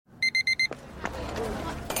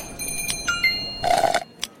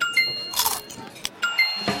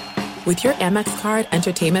With your Amex card,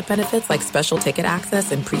 entertainment benefits like special ticket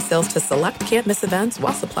access and pre-sales to select can't-miss events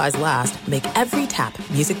while supplies last make every tap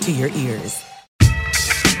music to your ears.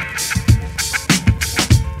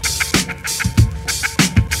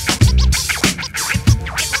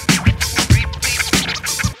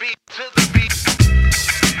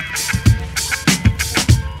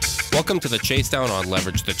 Welcome to the Chase Down on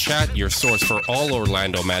Leverage the Chat, your source for all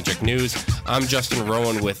Orlando Magic news. I'm Justin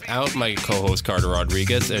Rowan without my co-host Carter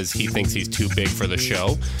Rodriguez, as he thinks he's too big for the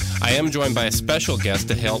show. I am joined by a special guest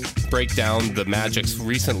to help break down the Magic's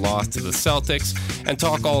recent loss to the Celtics and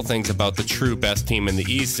talk all things about the true best team in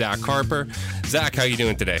the East, Zach Harper. Zach, how you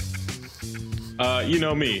doing today? You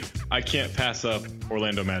know me. I can't pass up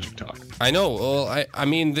Orlando Magic talk. I know. Well, I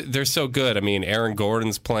mean, they're so good. I mean, Aaron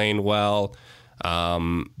Gordon's playing well.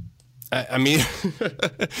 I mean,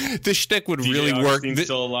 the shtick would really work.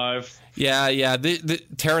 Still alive. Yeah. The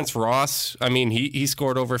Terrence Ross. I mean, he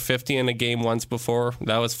scored over 50 in a game once before.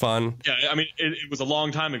 That was fun. Yeah, I mean, it was a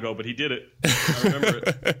long time ago, but he did it. I remember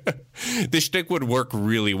it. The shtick would work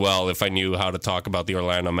really well if I knew how to talk about the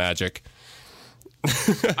Orlando Magic.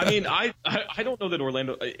 I mean, I don't know that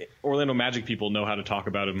Orlando Magic people know how to talk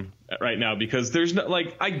about him right now, because there's no,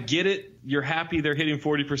 like, I get it. You're happy they're hitting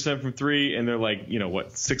 40% from three, and they're like,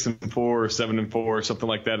 6-4 or 7-4 or something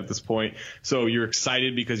like that at this point. So you're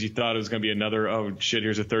excited because you thought it was going to be another, oh shit,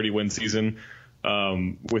 here's a 30-win season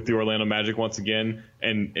with the Orlando Magic once again,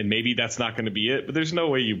 and maybe that's not going to be it. But there's no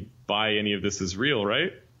way you buy any of this as real,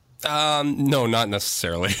 right? No, not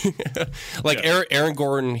necessarily. Aaron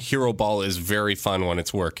Gordon hero ball is very fun when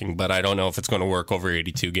it's working, but I don't know if it's going to work over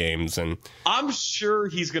 82 games. And I'm sure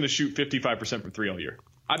he's going to shoot 55% from three all year.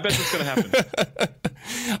 I bet that's going to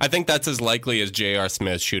happen. I think that's as likely as J.R.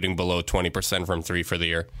 Smith shooting below 20% from three for the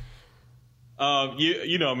year.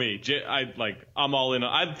 You know me. I'm all in.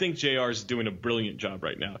 I think JR's doing a brilliant job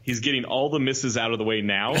right now. He's getting all the misses out of the way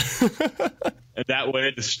now. And that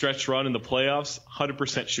way, the stretch run in the playoffs,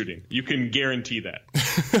 100% shooting. You can guarantee that.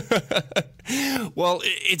 Well,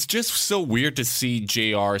 it's just so weird to see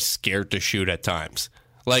JR scared to shoot at times.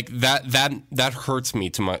 Like that hurts me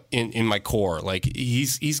to in my core. Like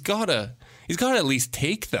he's gotta at least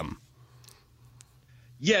take them.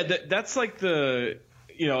 Yeah, that's like the.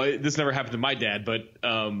 This never happened to my dad, but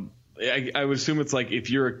I would assume it's like if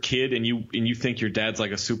you're a kid and you think your dad's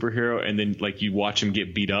like a superhero, and then like you watch him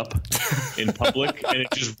get beat up in public, and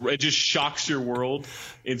it just shocks your world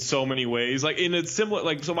in so many ways. Like in a similar,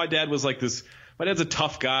 like, so my dad was like this. My dad's a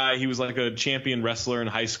tough guy. He was like a champion wrestler in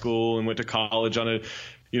high school and went to college on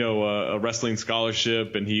a wrestling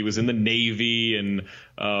scholarship, and he was in the Navy, and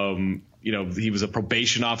he was a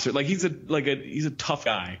probation officer. Like he's a tough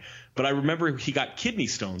guy. But I remember he got kidney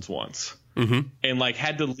stones once, and like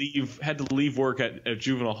had to leave work at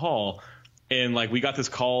juvenile hall, and like we got this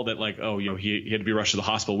call that like, he had to be rushed to the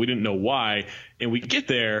hospital. We didn't know why, and we get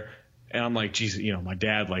there, and I'm like, geez, my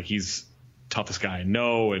dad, like, he's toughest guy I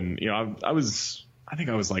know, and I think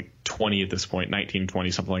I was like 20 at this point, 19,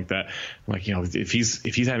 20, something like that. I'm like, if he's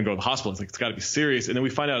having to go to the hospital, it's like, it's got to be serious. And then we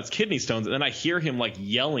find out it's kidney stones, and then I hear him like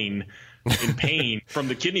yelling in pain from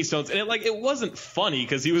the kidney stones, and it wasn't funny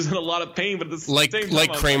because he was in a lot of pain, but at the same time,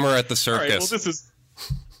 like Kramer at the circus. All right, well, this is,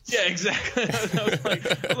 yeah, exactly. I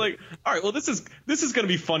was like, all right, well, this is going to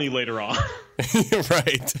be funny later on.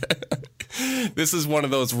 Right. This is one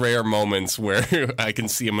of those rare moments where I can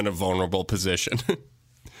see him in a vulnerable position.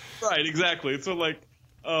 Right, exactly. So like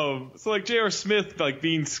J.R. Smith, like,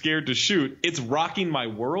 being scared to shoot, it's rocking my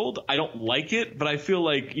world. I don't like it, but I feel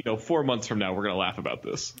like 4 months from now we're gonna laugh about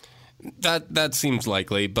this. That seems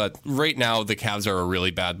likely, but right now the Cavs are a really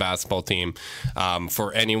bad basketball team.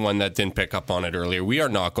 For anyone that didn't pick up on it earlier, we are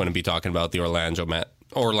not going to be talking about the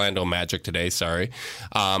Orlando Magic today, sorry.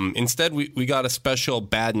 Instead, we got a special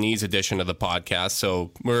bad knees edition of the podcast, so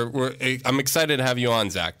I'm excited to have you on,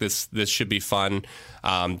 Zach. This should be fun.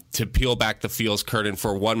 To peel back the feels curtain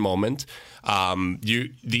for one moment, the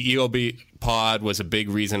EOB pod was a big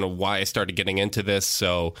reason of why I started getting into this,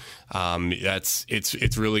 so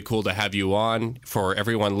it's really cool to have you on. For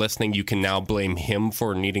everyone listening, you can now blame him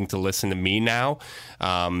for needing to listen to me now.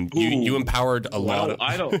 You empowered a lot of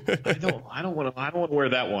I don't want to wear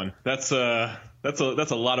that one. That's a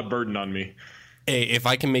lot of burden on me. Hey, if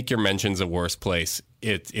I can make your mentions a worse place,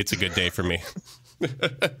 it's a good day for me.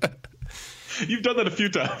 You've done that a few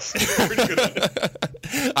times. You're pretty good at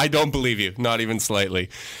it. I don't believe you, not even slightly.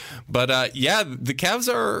 But the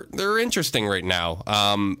Cavs they're interesting right now.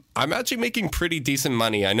 I'm actually making pretty decent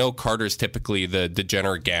money. I know Carter's typically the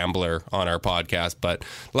degenerate gambler on our podcast, but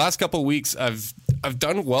the last couple of weeks I've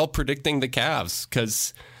done well predicting the Cavs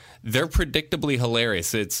because they're predictably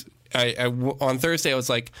hilarious. on Thursday, I was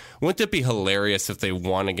like, wouldn't it be hilarious if they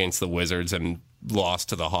won against the Wizards and lost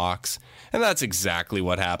to the Hawks? And that's exactly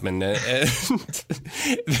what happened. And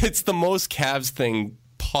it's the most Cavs thing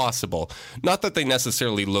possible. Not that they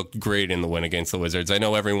necessarily looked great in the win against the Wizards. I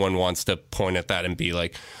know everyone wants to point at that and be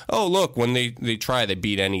like, oh, look, when they try, they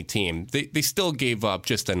beat any team. They still gave up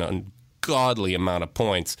just an ungodly amount of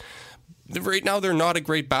points. Right now, they're not a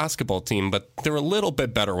great basketball team, but they're a little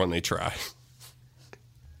bit better when they try.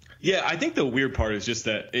 Yeah, I think the weird part is just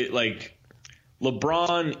that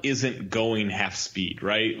LeBron isn't going half speed,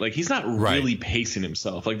 right? Like, he's not really pacing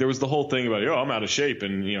himself. Like, there was the whole thing about, I'm out of shape,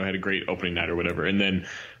 and had a great opening night or whatever. And then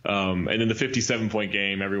the 57-point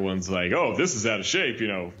game, everyone's like, oh, this is out of shape.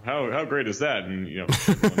 How great is that? And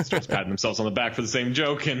everyone starts patting themselves on the back for the same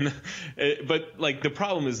joke. But like, the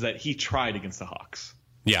problem is that he tried against the Hawks.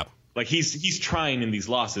 Yeah, like he's trying in these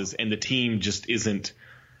losses, and the team just isn't.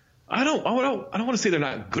 I don't want to say they're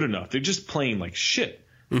not good enough. They're just playing like shit.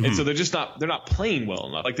 Mm-hmm. And so they're not playing well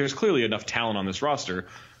enough. Like, there's clearly enough talent on this roster.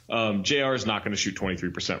 JR is not going to shoot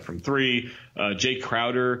 23% from three. Jay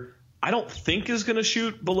Crowder, I don't think is going to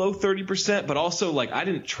shoot below 30%, but also, like, I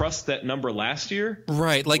didn't trust that number last year.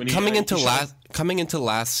 Right. Like, coming into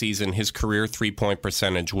last season, his career 3-point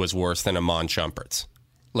percentage was worse than Iman Shumpert's.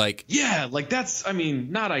 Like, yeah, like, that's,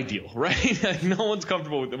 not ideal, right? Like, no one's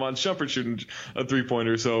comfortable with Iman Shumpert shooting a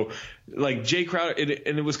 3-pointer. So, like, Jay Crowder,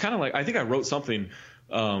 and it was kind of like, I think I wrote something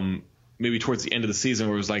maybe towards the end of the season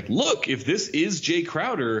where it was like, look, if this is Jay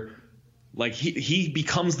Crowder, like, he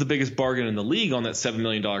becomes the biggest bargain in the league on that $7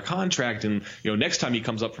 million contract. And, next time he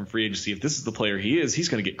comes up from free agency, if this is the player he is, he's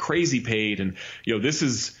going to get crazy paid. And, this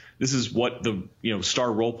is what the,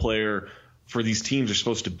 star role player for these teams are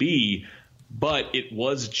supposed to be. But it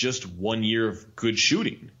was just 1 year of good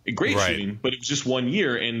shooting, great shooting, but it was just 1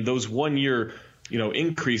 year. And those 1 year,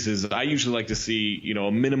 increases, I usually like to see,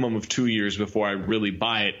 a minimum of 2 years before I really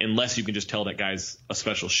buy it, unless you can just tell that guy's a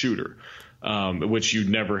special shooter, which you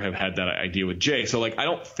never have had that idea with Jay. So, like, I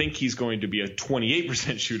don't think he's going to be a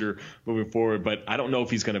 28% shooter moving forward, but I don't know if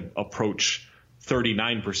he's going to approach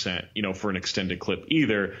 39%, for an extended clip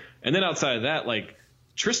either. And then outside of that, like,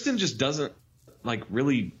 Tristan just doesn't, like,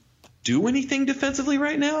 really do anything defensively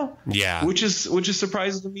right now. Yeah. Which is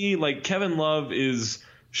surprising to me. Like, Kevin Love is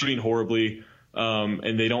shooting horribly.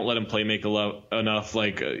 And they don't let him play make enough.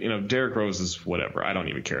 Like, Derrick Rose is whatever. I don't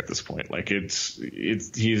even care at this point. Like,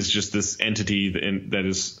 he's just this entity that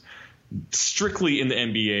is strictly in the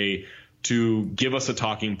NBA to give us a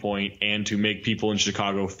talking point and to make people in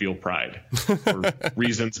Chicago feel pride for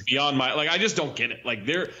reasons beyond I just don't get it. Like,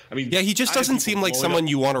 he just doesn't seem like someone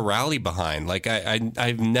you want to rally behind. Like,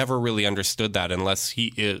 I've never really understood that unless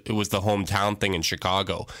it was the hometown thing in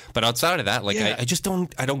Chicago. But outside of that, like, I just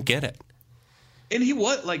don't get it. And he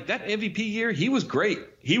was like, that MVP year, he was great.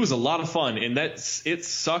 He was a lot of fun. And it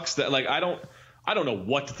sucks that, like, I don't know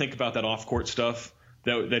what to think about that off court stuff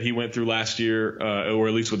that he went through last year, or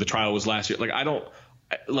at least what the trial was last year.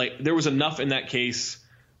 Like, there was enough in that case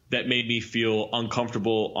that made me feel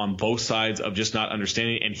uncomfortable on both sides of just not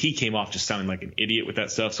understanding. And he came off just sounding like an idiot with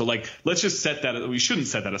that stuff. So, like, let's just set that. We shouldn't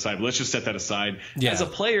set that aside, but let's just set that aside. Yeah. As a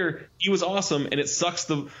player, he was awesome. And it sucks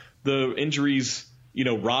the injuries,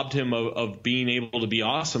 robbed him of being able to be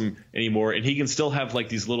awesome anymore. And he can still have, like,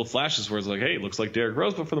 these little flashes where it's like, hey, it looks like Derrick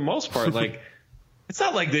Rose. But for the most part, like, it's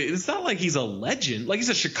not like he's a legend. Like, he's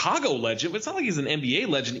a Chicago legend, but it's not like he's an NBA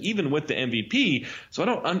legend, even with the MVP. So I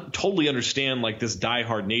don't totally understand, like, this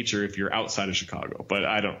diehard nature if you're outside of Chicago. But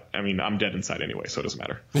I'm dead inside anyway, so it doesn't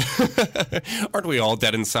matter. Aren't we all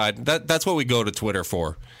dead inside? That's what we go to Twitter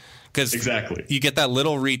for. Because you get that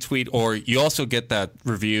little retweet, or you also get that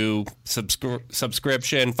review,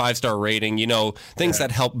 subscription, 5-star rating, things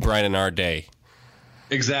that help brighten our day.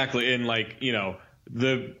 Exactly. And, like,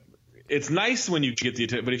 it's nice when you get the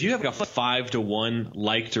attention, but if you have a 5-to-1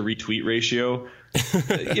 like to retweet ratio,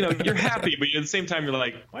 you're happy, but at the same time, you're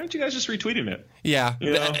like, why aren't you guys just retweeting it? Yeah.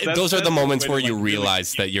 Those are the moments where you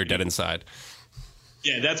realize that you're dead inside.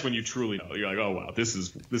 Yeah, that's when you truly know. You're like, oh, wow, this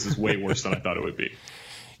is way worse than I thought it would be.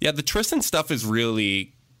 Yeah, the Tristan stuff is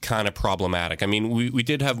really kind of problematic. I mean, we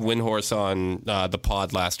did have Windhorse on the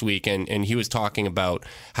pod last week, and he was talking about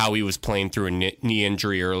how he was playing through a knee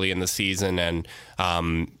injury early in the season, and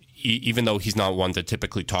even though he's not one to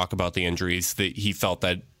typically talk about the injuries, that he felt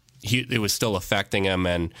that it was still affecting him.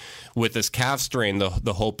 And with this calf strain,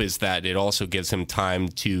 the hope is that it also gives him time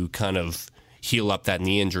to kind of heal up that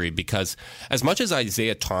knee injury, because as much as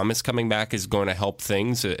Isaiah Thomas coming back is going to help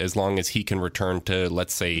things, as long as he can return to,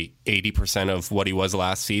 let's say, 80% of what he was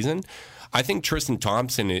last season, I think Tristan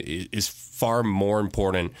Thompson is far more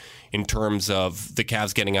important in terms of the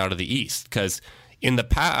Cavs getting out of the East, because in the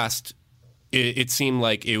past, it seemed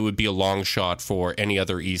like it would be a long shot for any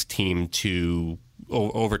other East team to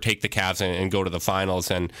overtake the Cavs and go to the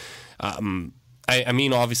finals. And I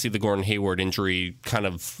mean, obviously the Gordon Hayward injury kind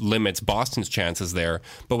of limits Boston's chances there.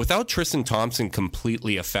 But without Tristan Thompson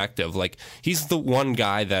completely effective, like he's the one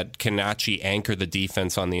guy that can actually anchor the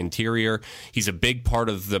defense on the interior. He's a big part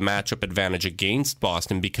of the matchup advantage against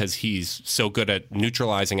Boston because he's so good at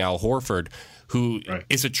neutralizing Al Horford, who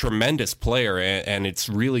is a tremendous player, and it's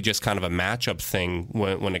really just kind of a matchup thing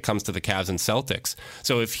when it comes to the Cavs and Celtics.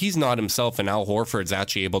 So if he's not himself and Al Horford's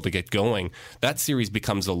actually able to get going, that series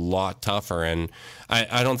becomes a lot tougher. And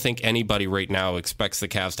I don't think anybody right now expects the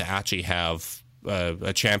Cavs to actually have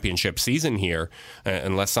a championship season here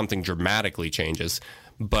unless something dramatically changes.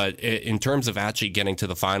 But in terms of actually getting to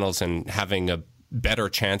the finals and having a better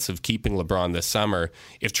chance of keeping LeBron this summer,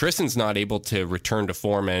 if Tristan's not able to return to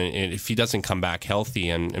form and if he doesn't come back healthy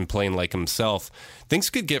and playing like himself, things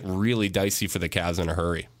could get really dicey for the Cavs in a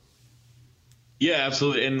hurry. Yeah,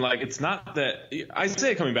 absolutely. And like, it's not that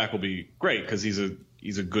Isaiah coming back will be great because he's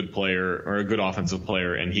a good player or a good offensive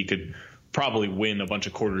player, and he could probably win a bunch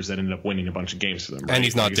of quarters that ended up winning a bunch of games for them. Right? And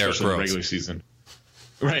he's not Derrick Rose. Regular season.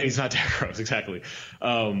 Right, he's not Derrick Rose, exactly.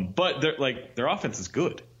 But their offense is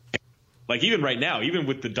good. Like, even right now, even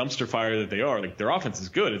with the dumpster fire that they are, like, their offense is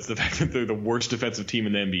good. It's the fact that they're the worst defensive team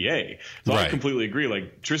in the NBA. So I completely agree.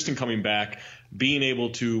 Like, Tristan coming back, being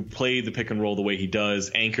able to play the pick and roll the way he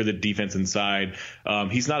does, anchor the defense inside.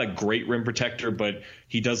 He's not a great rim protector, but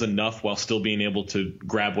he does enough while still being able to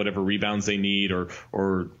grab whatever rebounds they need or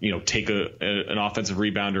take an offensive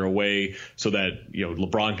rebounder away so that,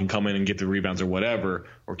 LeBron can come in and get the rebounds or whatever,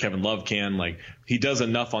 or Kevin Love can. Like, he does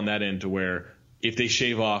enough on that end to where if they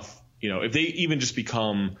shave off, if they even just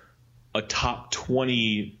become a top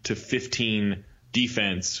 20 to 15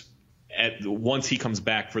 defense once he comes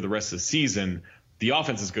back for the rest of the season, the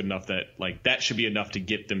offense is good enough that like that should be enough to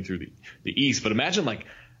get them through the East. But imagine like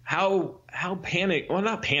how not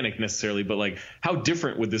panic necessarily, but like how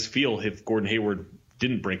different would this feel if Gordon Hayward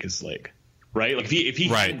didn't break his leg? Right? Like if he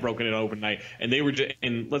hadn't broken it overnight and they were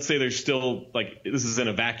and let's say they're still like this is in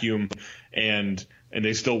a vacuum and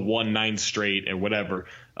they still won 9 straight and whatever.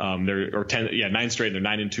 They're 9 straight and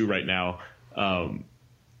they're 9-2 right now.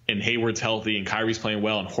 And Hayward's healthy and Kyrie's playing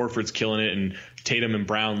well and Horford's killing it and Tatum and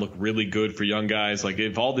Brown look really good for young guys. Like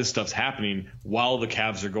if all this stuff's happening while the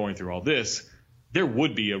Cavs are going through all this, there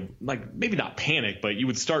would be maybe not panic, but you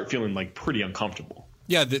would start feeling like pretty uncomfortable.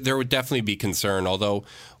 Yeah, there would definitely be concern. Although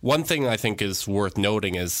one thing I think is worth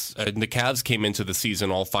noting is the Cavs came into the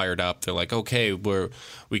season all fired up. They're like, okay, we're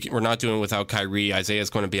not doing it without Kyrie. Isaiah's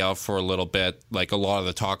going to be out for a little bit. Like a lot of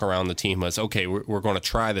the talk around the team was, okay, we're going to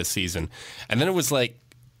try this season. And then it was like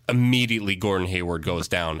immediately Gordon Hayward goes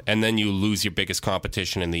down, and then you lose your biggest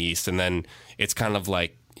competition in the East. And then it's kind of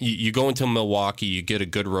like you go into Milwaukee, you get a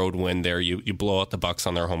good road win there, you blow out the Bucks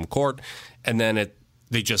on their home court, and then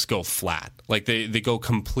they just go flat. Like they go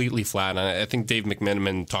completely flat. And I think Dave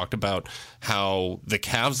McMenamin talked about how the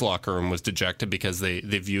Cavs locker room was dejected because they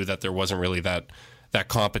view that there wasn't really that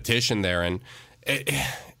competition there.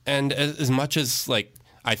 And as much as like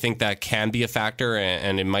I think that can be a factor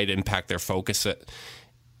and it might impact their focus,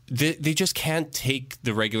 they just can't take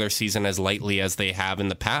the regular season as lightly as they have in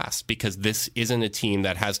the past because this isn't a team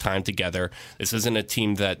that has time together. This isn't a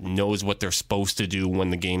team that knows what they're supposed to do when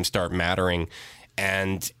the games start mattering.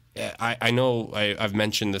 And I know I've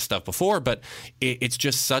mentioned this stuff before, but it's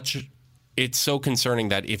so concerning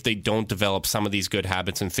that if they don't develop some of these good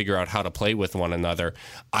habits and figure out how to play with one another,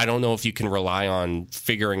 I don't know if you can rely on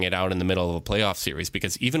figuring it out in the middle of a playoff series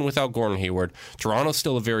because even without Gordon Hayward, Toronto's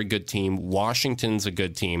still a very good team. Washington's a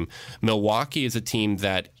good team. Milwaukee is a team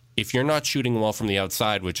that if you're not shooting well from the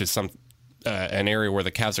outside, which is an area where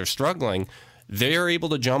the Cavs are struggling, they're able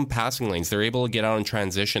to jump passing lanes. They're able to get out in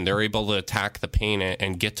transition. They're able to attack the paint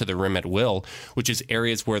and get to the rim at will, which is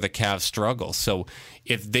areas where the Cavs struggle. So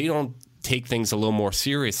if they don't take things a little more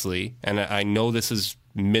seriously, and I know this is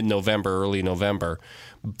mid-November, early November,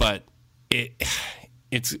 but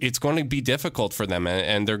it's going to be difficult for them,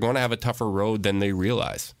 and they're going to have a tougher road than they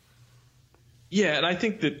realize. Yeah, and I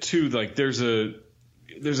think that too, like there's a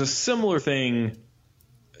similar thing.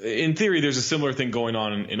 In theory, there's a similar thing going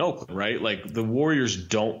on in Oakland, right? Like the Warriors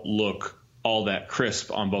don't look all that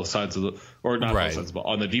crisp on both sides of both sides of the ball,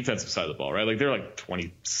 on the defensive side of the ball, right? Like they're like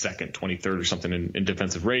 22nd, 23rd or something in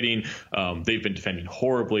defensive rating. They've been defending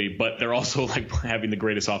horribly, but they're also like having the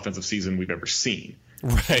greatest offensive season we've ever seen.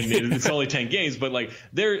 Right. And it's only 10 games, but like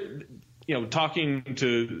they're, talking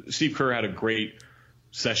to Steve Kerr had a great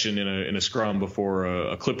session in a scrum before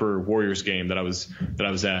a Clipper Warriors game that I was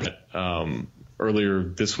at, earlier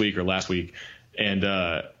this week or last week.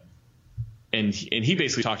 And he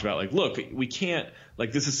basically talked about like, look, we can't,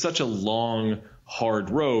 like, this is such a long, hard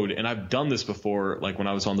road. And I've done this before, like when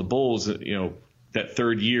I was on the Bulls, that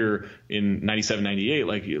third year in 97, 98,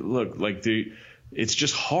 like, look, like it's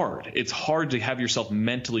just hard. It's hard to have yourself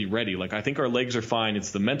mentally ready. Like, I think our legs are fine.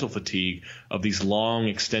 It's the mental fatigue of these long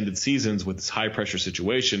extended seasons with this high pressure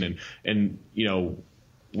situation. And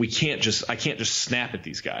I can't just snap at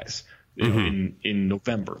these guys in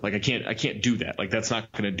November. Like I can't do that. Like that's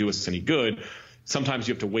not going to do us any good. Sometimes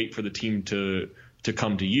you have to wait for the team to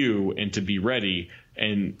come to you and to be ready.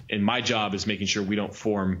 And my job is making sure we don't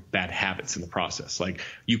form bad habits in the process. Like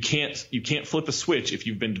you can't flip a switch if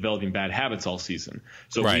you've been developing bad habits all season.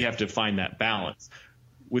 So we have to find that balance.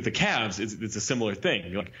 With the Cavs, it's a similar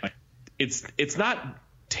thing. Like it's not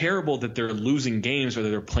terrible that they're losing games or that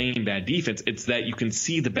they're playing bad defense. It's that you can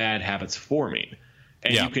see the bad habits forming.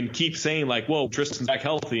 And you can keep saying like, whoa, Tristan's back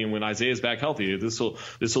healthy, and when Isaiah's back healthy, this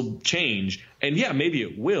will change. And yeah, maybe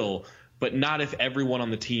it will, but not if everyone on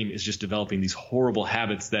the team is just developing these horrible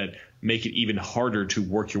habits that make it even harder to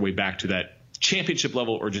work your way back to that championship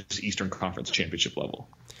level or just Eastern Conference championship level.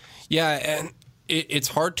 Yeah, and it's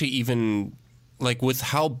hard to even, like, with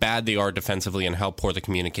how bad they are defensively and how poor the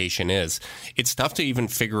communication is, it's tough to even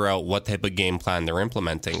figure out what type of game plan they're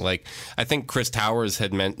implementing. Like, I think Chris Towers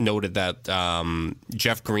had noted that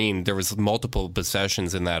Jeff Green, there was multiple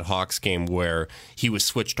possessions in that Hawks game where he was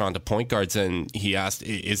switched on to point guards, and he asked,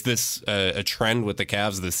 is this a trend with the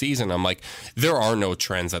Cavs this season? I'm like, there are no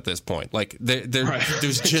trends at this point. Like,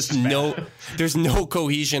 there's just there's no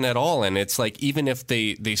cohesion at all. And it's like, even if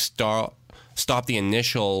they stop the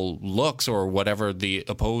initial looks or whatever the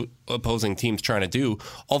opposing team's trying to do,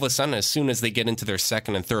 all of a sudden, as soon as they get into their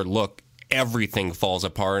second and third look, everything falls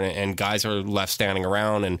apart and guys are left standing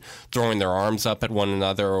around and throwing their arms up at one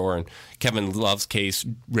another, or in Kevin Love's case,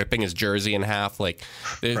 ripping his jersey in half. Like,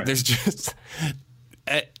 there's just...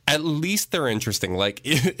 At least they're interesting. Like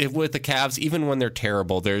with the Cavs, even when they're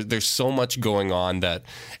terrible, there's so much going on that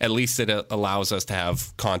at least it allows us to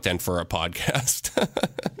have content for a podcast.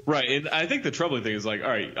 Right. And I think the troubling thing is, like, all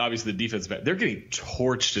right, obviously the defense, they're getting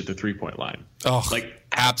torched at the 3-point line. Oh, like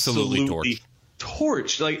absolutely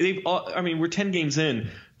torched. Like we're 10 games in.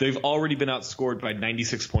 They've already been outscored by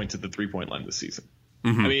 96 points at the 3-point line this season.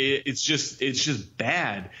 Mm-hmm. I mean, it's just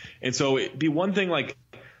bad. And so it'd be one thing, like,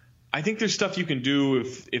 I think there's stuff you can do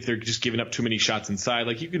if they're just giving up too many shots inside.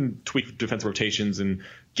 Like, you can tweak defensive rotations and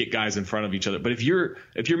get guys in front of each other. But if you're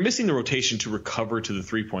missing the rotation to recover to the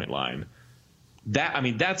 3-point line,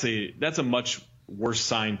 that's a much worse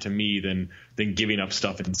sign to me than giving up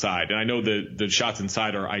stuff inside. And I know the shots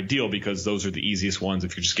inside are ideal because those are the easiest ones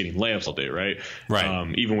if you're just getting layups all day, right?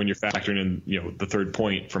 Right. Even when you're factoring in the third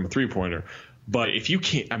point from a 3-pointer. But if you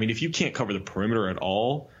can't cover the perimeter at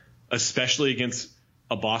all, especially against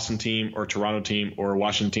a Boston team or a Toronto team or a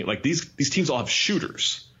Washington team, like these teams all have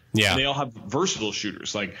shooters. Yeah. And they all have versatile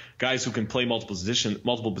shooters, like guys who can play multiple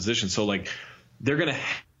positions. So like they're going to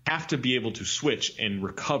have to be able to switch and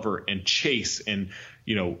recover and chase and,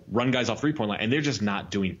 run guys off 3-point line. And they're just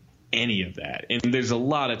not doing any of that. And there's a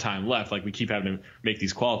lot of time left. Like, we keep having to make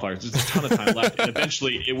these qualifiers. There's a ton of time left. And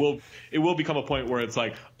eventually it will become a point where it's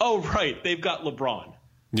like, oh, right, they've got LeBron.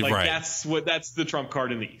 Like, right. That's the trump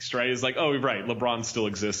card in the East, right? It's like, oh, right, LeBron still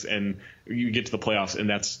exists, and you get to the playoffs, and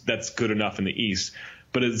that's good enough in the East.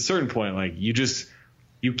 But at a certain point, like, you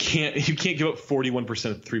can't give up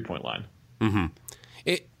 41% at the 3-point line. Mm-hmm.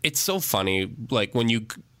 It's so funny, like, when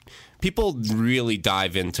people really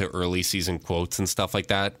dive into early season quotes and stuff like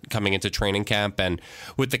that coming into training camp. And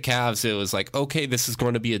with the Cavs, it was like, okay, this is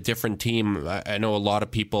going to be a different team. I know a lot of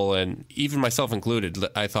people, and even myself included,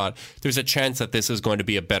 I thought there's a chance that this is going to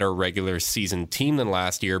be a better regular season team than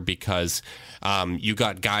last year because you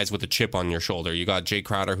got guys with a chip on your shoulder. You got Jay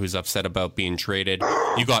Crowder, who's upset about being traded.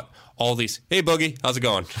 You got all these, hey, Boogie, how's it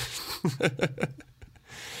going?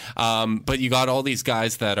 But you got all these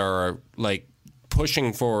guys that are like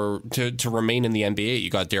pushing to remain in the NBA. You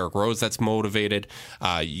got Derrick Rose that's motivated.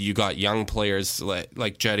 You got young players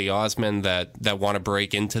like Jetty Osman that want to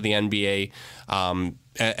break into the NBA.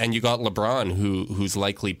 And you got LeBron who's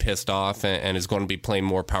likely pissed off and is going to be playing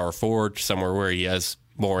more power forward, somewhere where he has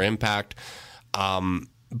more impact.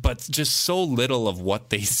 But just so little of what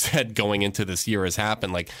they said going into this year has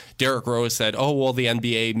happened. Like, Derrick Rose said, oh, well, the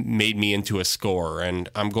NBA made me into a scorer, and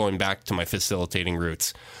I'm going back to my facilitating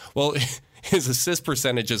roots. Well, his assist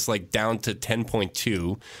percentage is like down to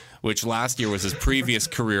 10.2, which last year was his previous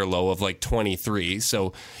career low of like 23.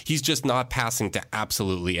 So he's just not passing to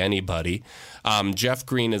absolutely anybody. Jeff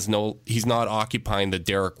Green he's not occupying the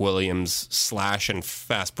Derek Williams slash and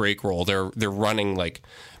fast break role. They're running like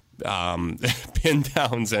pin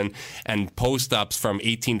downs and post ups from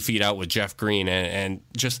 18 feet out with Jeff Green, and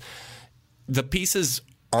just the pieces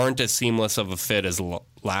aren't as seamless of a fit as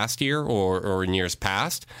last year or in years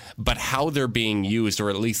past, but how they're being used, or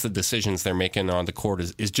at least the decisions they're making on the court,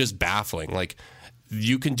 is just baffling. Like,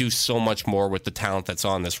 you can do so much more with the talent that's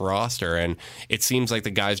on this roster, and it seems like the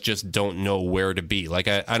guys just don't know where to be. Like,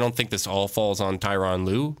 I don't think this all falls on Tyronn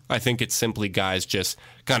Lue. I think it's simply guys just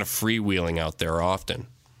kind of freewheeling out there often.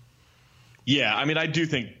 Yeah, I mean, I do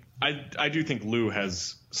think Lue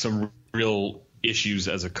has some real issues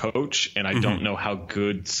as a coach, and I don't know how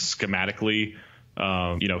good schematically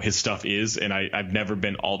his stuff is, and I've never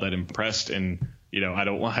been all that impressed. And I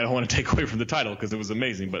don't want to take away from the title because it was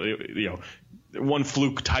amazing, but one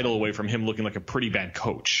fluke title away from him looking like a pretty bad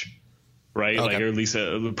coach, right? Okay. Like, or at least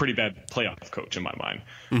a pretty bad playoff coach in my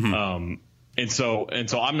mind. And so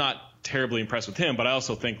I'm not terribly impressed with him, but I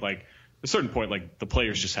also think, like, at a certain point, like, the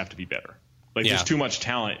players just have to be better. Like, there's too much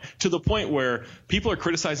talent to the point where people are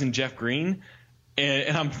criticizing Jeff Green.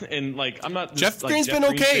 And I'm not. Jeff Green's Jeff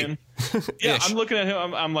been Green okay. Yeah, I'm looking at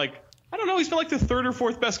him. I'm like, I don't know. He's been like the third or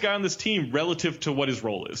fourth best guy on this team relative to what his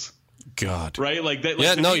role is. God. Right? Like that. Like,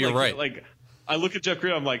 yeah. No, you're like, right. Like, I look at Jeff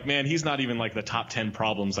Green. I'm like, man, he's not even like the top 10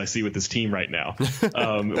 problems I see with this team right now.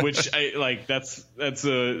 Which I like. That's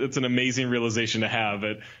an amazing realization to have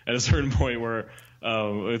at a certain point where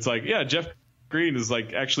it's like, yeah, Jeff Green is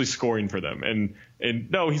like actually scoring for them, and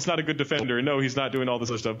no, he's not a good defender, and no, he's not doing all this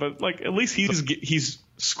other stuff, but like at least he's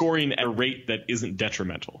scoring at a rate that isn't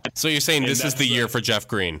detrimental. So you're saying this is the year for Jeff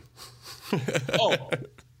Green?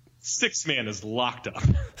 Sixth man is locked up.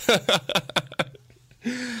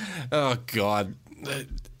 Oh God.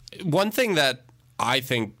 One thing that I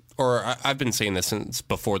think, or I've been saying this since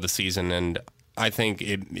before the season, and I think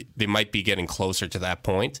they might be getting closer to that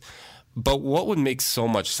point. But what would make so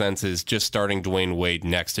much sense is just starting Dwayne Wade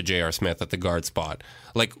next to J.R. Smith at the guard spot.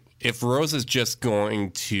 Like, if Rose is just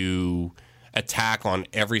going to attack on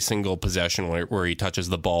every single possession where he touches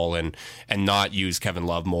the ball and not use Kevin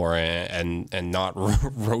Love more and not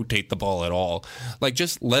rotate the ball at all, like,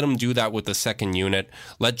 just let him do that with the second unit.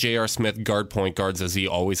 Let J.R. Smith guard point guards as he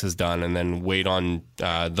always has done, and then wait on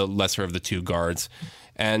the lesser of the two guards.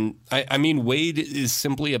 And I mean, Wade is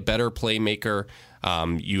simply a better playmaker.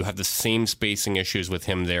 You have the same spacing issues with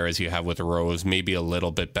him there as you have with Rose, maybe a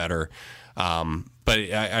little bit better. But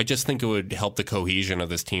I just think it would help the cohesion of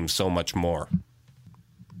this team so much more.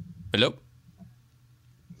 Hello?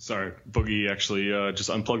 Sorry, Boogie actually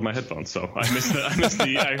just unplugged my headphones, so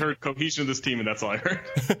I heard cohesion of this team, and that's all I heard.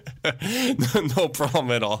 No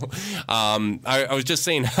problem at all. I was just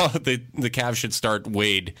saying how the Cavs should start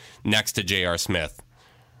Wade next to J.R. Smith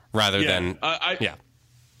rather than...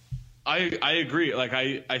 I agree. Like,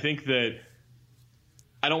 I think that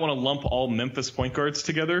I don't want to lump all Memphis point guards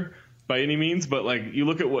together by any means, but like, you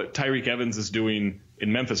look at what Tyreke Evans is doing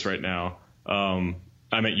in Memphis right now.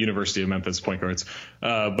 I'm at University of Memphis point guards,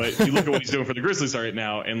 but you look at what he's doing for the Grizzlies right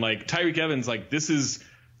now, and like Tyreke Evans, like this is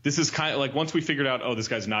kind of like, once we figured out, this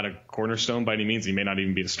guy's not a cornerstone by any means, he may not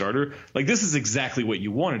even be a starter. Like, this is exactly what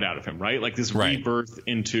you wanted out of him, right? Like this rebirth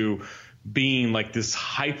into being like this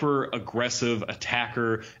hyper aggressive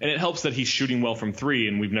attacker, and it helps that he's shooting well from three,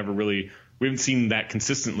 and we haven't seen that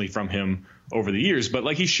consistently from him over the years, but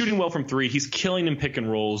like, he's shooting well from three, he's killing in pick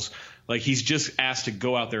and rolls, like he's just asked to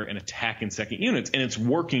go out there and attack in second units, and it's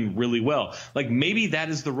working really well. Like, maybe that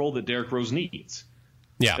is the role that Derrick Rose needs.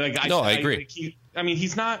 Yeah, like, I agree. I mean,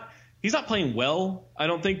 he's not playing well, I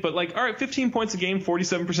don't think, but like, all right, 15 points a game,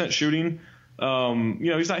 47% shooting.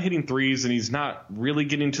 He's not hitting threes, and he's not really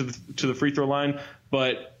getting to the free throw line,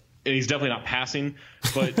 and he's definitely not passing.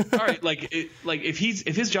 But all right, if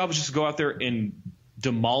his job is just to go out there and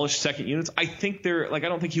demolish second units, I think I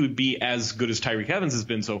don't think he would be as good as Tyreke Evans has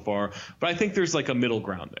been so far, but I think there's like a middle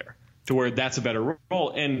ground there to where that's a better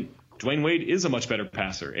role. And Dwayne Wade is a much better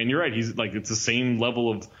passer, and you're right, he's like, it's the same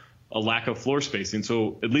level of a lack of floor spacing.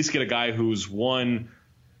 So at least get a guy who's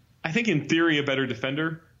I think in theory, a better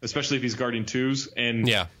defender, especially if he's guarding twos. And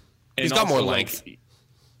he's got more length.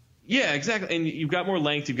 Yeah, exactly. And you've got more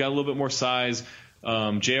length. You've got a little bit more size.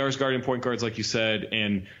 JR's guarding point guards, like you said.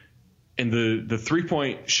 And the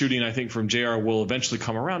 3-point shooting, I think, from JR will eventually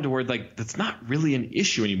come around to where, like, that's not really an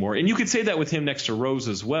issue anymore. And you could say that with him next to Rose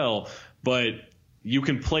as well. But you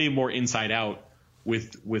can play more inside out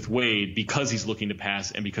with Wade because he's looking to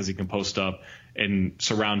pass and because he can post up and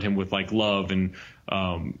surround him with like Love and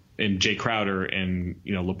Jay Crowder and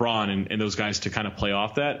LeBron and those guys to kind of play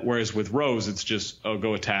off that. Whereas with Rose, it's just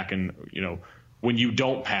go attack, and when you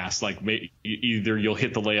don't pass, like either you'll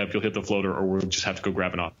hit the layup, you'll hit the floater, or we'll just have to go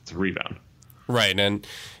grab an offensive rebound. Right, and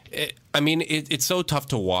it's so tough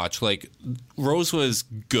to watch. Like, Rose was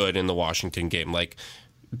good in the Washington game. Like,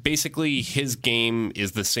 basically, his game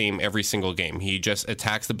is the same every single game. He just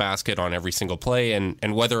attacks the basket on every single play,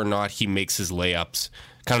 and whether or not he makes his layups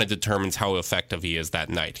kind of determines how effective he is that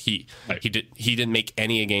night. He didn't make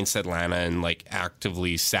any against Atlanta and like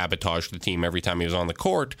actively sabotaged the team every time he was on the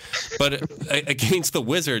court. But against the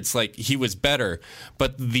Wizards, like, he was better.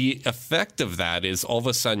 But the effect of that is all of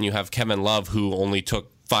a sudden you have Kevin Love, who only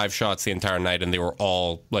took 5 shots the entire night, and they were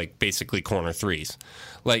all like basically corner threes.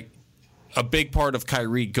 Like, a big part of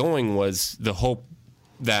Kyrie going was the hope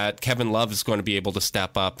that Kevin Love is going to be able to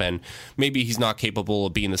step up, and maybe he's not capable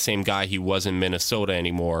of being the same guy he was in Minnesota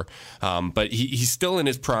anymore. But he's still in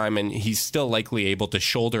his prime, and he's still likely able to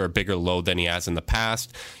shoulder a bigger load than he has in the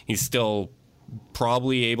past. He's still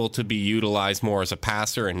probably able to be utilized more as a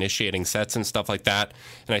passer, initiating sets and stuff like that.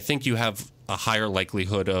 And I think you have a higher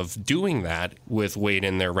likelihood of doing that with Wade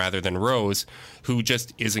in there rather than Rose, who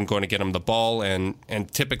just isn't going to get him the ball. And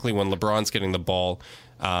typically when LeBron's getting the ball,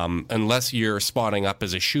 unless you're spotting up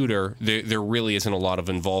as a shooter, there really isn't a lot of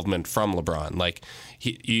involvement from LeBron. Like,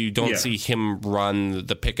 you don't see him run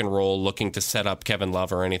the pick and roll looking to set up Kevin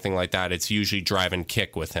Love or anything like that. It's usually drive and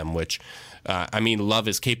kick with him, which, Love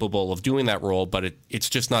is capable of doing that role, but it's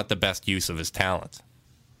just not the best use of his talent.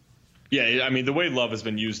 Yeah, I mean, the way Love has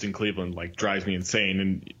been used in Cleveland, like, drives me insane,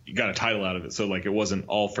 and you got a title out of it. So, like, it wasn't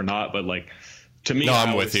all for naught, but, like, to me,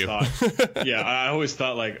 I'm with you. I always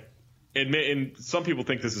thought, like, and some people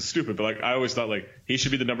think this is stupid, but, like, I always thought, like, he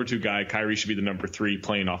should be the number 2 guy. Kyrie should be the number 3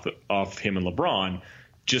 playing off him and LeBron,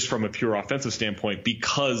 just from a pure offensive standpoint,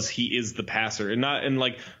 because he is the passer. And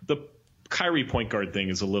like, the Kyrie point guard thing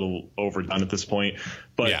is a little overdone at this point,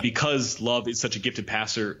 but because Love is such a gifted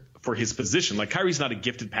passer for his position, like, Kyrie's not a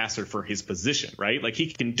gifted passer for his position, right? Like,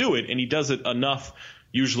 he can do it, and he does it enough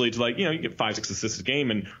usually to, like, you get 5-6 assists a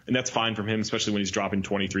game, and that's fine from him, especially when he's dropping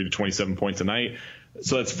 23 to 27 points a night.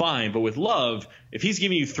 So that's fine. But with Love, if he's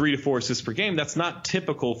giving you 3 to 4 assists per game, that's not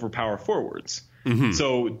typical for power forwards. Mm-hmm.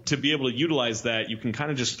 So to be able to utilize that, you can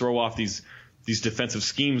kind of just throw off these defensive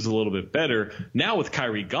schemes a little bit better. Now with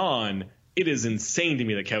Kyrie gone, it is insane to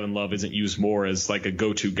me that Kevin Love isn't used more as like a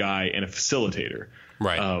go-to guy and a facilitator.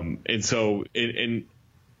 Right. And so, and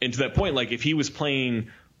to that point, like, if he was playing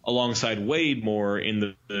alongside Wade more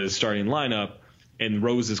in the starting lineup, and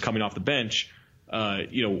Rose is coming off the bench,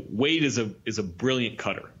 Wade is a brilliant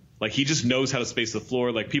cutter. Like, he just knows how to space the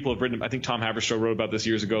floor. Like, people have written, I think Tom Haberstroh wrote about this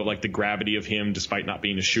years ago, like, the gravity of him despite not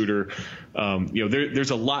being a shooter.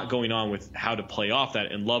 There's a lot going on with how to play off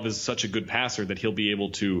that, and Love is such a good passer that he'll be able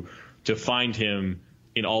to find him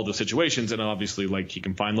in all the situations. And obviously, like, he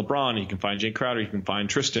can find LeBron, he can find Jay Crowder, he can find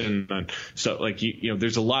Tristan. And so, like,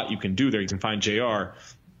 there's a lot you can do there. You can find JR.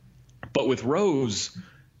 But with Rose,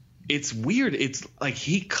 it's weird. It's like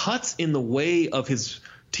he cuts in the way of his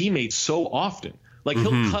teammates so often. Like,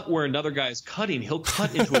 he'll cut where another guy is cutting. He'll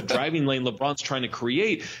cut into a driving lane LeBron's trying to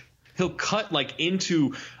create. He'll cut, like,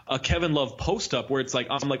 into a Kevin Love post up where it's like,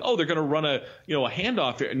 I'm like, oh, they're going to run a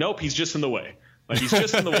handoff here. Nope, he's just in the way. Like, he's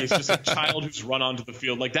just in the way. He's just a child who's run onto the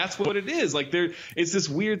field. Like, that's what it is. Like, it's this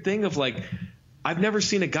weird thing of, like, I've never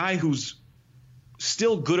seen a guy who's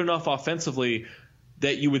still good enough offensively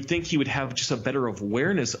that you would think he would have just a better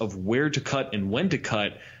awareness of where to cut and when to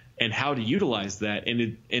cut and how to utilize that.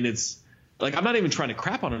 And it's like, I'm not even trying to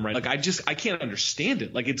crap on him, right? Like, I can't understand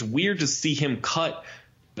it. Like, it's weird to see him cut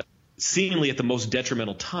seemingly at the most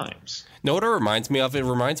detrimental times. Know what it reminds me of? It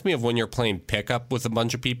reminds me of when you're playing pickup with a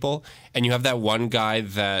bunch of people and you have that one guy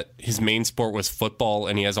that his main sport was football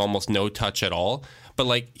and he has almost no touch at all. But,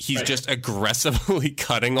 like, he's just aggressively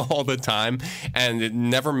cutting all the time, and it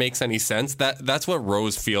never makes any sense. That's what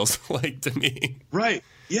Rose feels like to me. Right.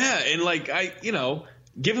 Yeah, and, like,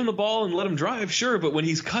 give him the ball and let him drive, sure. But when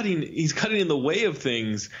he's cutting in the way of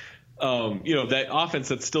things. That offense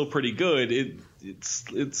that's still pretty good, it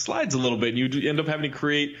slides a little bit, and you end up having to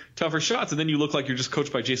create tougher shots, and then you look like you're just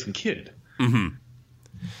coached by Jason Kidd. Mm-hmm.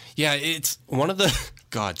 Yeah, it's one of the –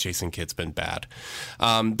 God, Jason Kidd's been bad.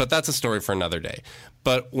 But that's a story for another day.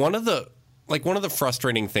 But one of the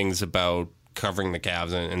frustrating things about covering the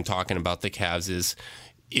Cavs and talking about the Cavs is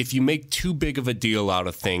if you make too big of a deal out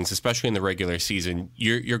of things, especially in the regular season,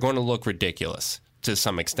 you're going to look ridiculous to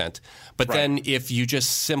some extent. But then if you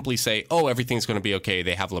just simply say, oh, everything's going to be okay,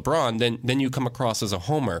 they have LeBron, then you come across as a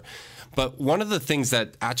homer. But one of the things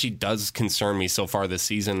that actually does concern me so far this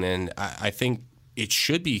season, and I think it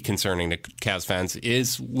should be concerning to Cavs fans,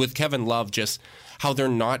 is with Kevin Love, just how they're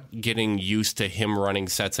not getting used to him running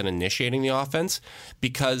sets and initiating the offense.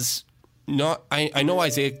 Because I know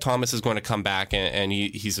Isaiah Thomas is going to come back, and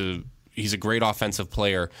he's a he's a great offensive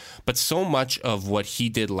player, but so much of what he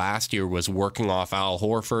did last year was working off Al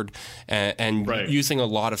Horford and using a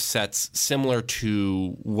lot of sets similar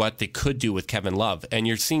to what they could do with Kevin Love. And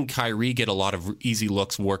you're seeing Kyrie get a lot of easy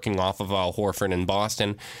looks working off of Al Horford in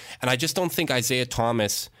Boston. And I just don't think Isaiah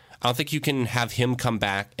Thomas, I don't think you can have him come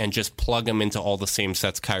back and just plug him into all the same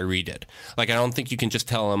sets Kyrie did. Like, I don't think you can just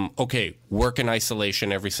tell him, okay, work in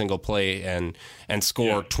isolation every single play and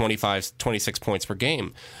score 25, 26 points per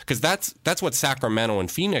game. Because that's what Sacramento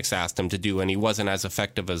and Phoenix asked him to do, and he wasn't as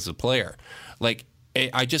effective as a player. Like,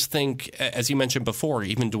 I just think, as you mentioned before,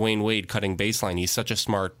 even Dwayne Wade cutting baseline, he's such a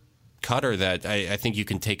smart cutter that I think you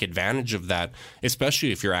can take advantage of that,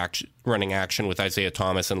 especially if you're running action with Isaiah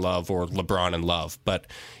Thomas and Love or LeBron and Love. But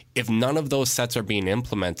if none of those sets are being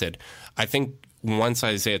implemented, I think once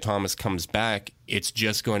Isaiah Thomas comes back, it's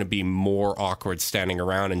just going to be more awkward standing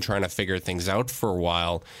around and trying to figure things out for a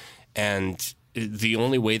while. And the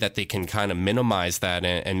only way that they can kind of minimize that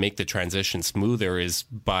and make the transition smoother is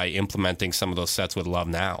by implementing some of those sets with Love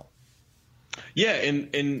now. Yeah,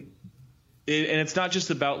 and it's not just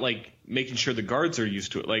about like making sure the guards are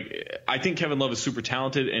used to it. Like, I think Kevin Love is super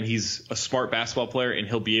talented and he's a smart basketball player and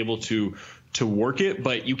he'll be able to work it,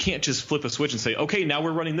 but you can't just flip a switch and say, okay, now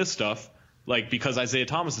we're running this stuff, like, because Isaiah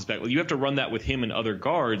Thomas is back. Well, you have to run that with him and other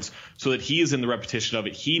guards so that he is in the repetition of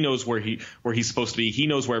it. He knows where he's supposed to be. He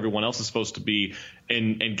knows where everyone else is supposed to be,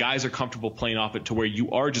 and guys are comfortable playing off it to where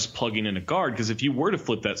you are just plugging in a guard. Because if you were to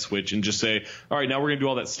flip that switch and just say, all right, now we're going to do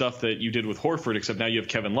all that stuff that you did with Horford, except now you have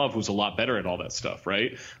Kevin Love, who's a lot better at all that stuff,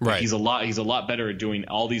 right? Right. He's a lot better at doing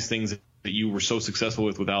all these things that you were so successful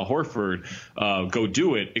with Al Horford. Go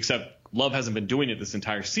do it, except Love hasn't been doing it this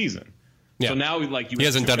entire season. Yeah. So now, like, he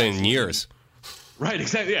hasn't done it in years. Right,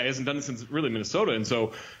 exactly. Yeah, he hasn't done it since really Minnesota. And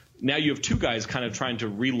so now you have two guys kind of trying to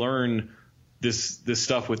relearn this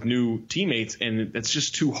stuff with new teammates, and it's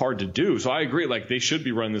just too hard to do. So I agree, like, they should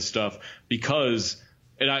be running this stuff because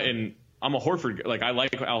I'm a Horford, like, I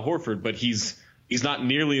like Al Horford, but he's not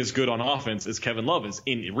nearly as good on offense as Kevin Love is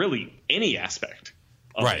in really any aspect.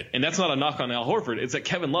 Right. And that's not a knock on Al Horford. It's that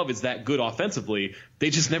Kevin Love is that good offensively. They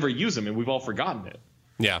just never use him, and we've all forgotten it.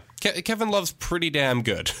 Yeah. Kevin Love's pretty damn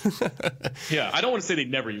good. Yeah. I don't want to say they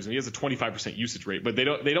never use him. He has a 25% usage rate, but they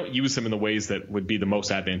don't use him in the ways that would be the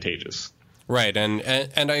most advantageous. Right, and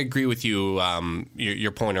I agree with you.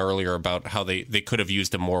 Your point earlier about how they could have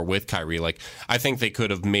used him more with Kyrie. Like, I think they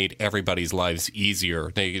could have made everybody's lives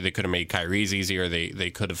easier. They could have made Kyrie's easier.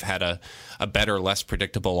 They could have had a better, less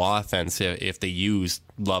predictable offense if they used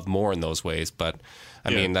Love more in those ways. But I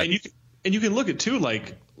mean, that, and you can look at too,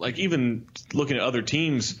 like even looking at other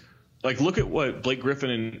teams. Like, look at what Blake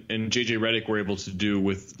Griffin and JJ Redick were able to do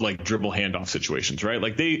with, like, dribble handoff situations, right?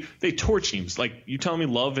 Like, they torch teams. Like, you telling me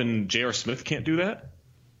Love and J.R. Smith can't do that?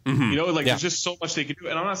 Mm-hmm. You know, like, there's just so much they can do.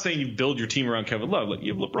 And I'm not saying you build your team around Kevin Love. Like,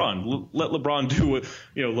 you have LeBron. Let LeBron do what,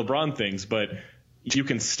 LeBron things. But you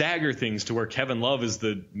can stagger things to where Kevin Love is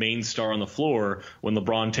the main star on the floor when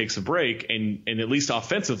LeBron takes a break. And at least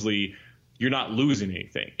offensively, you're not losing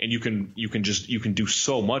anything. And you can do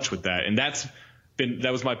so much with that. And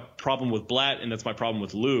that was my problem with Blatt, and that's my problem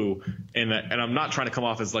with Lou. And I'm not trying to come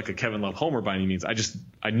off as like a Kevin Love homer by any means.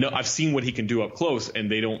 I know I've seen what he can do up close,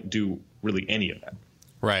 and they don't do really any of that.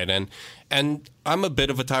 Right, and I'm a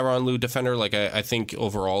bit of a Tyronn Lue defender. Like, I think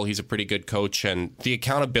overall he's a pretty good coach, and the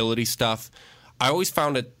accountability stuff, I always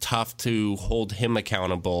found it tough to hold him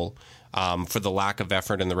accountable for the lack of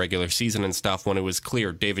effort in the regular season and stuff when it was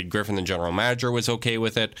clear David Griffin, the general manager, was okay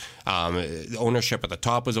with it. Ownership at the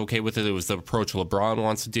top was okay with it. It was the approach LeBron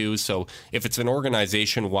wants to do. So if it's an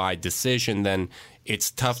organization-wide decision, then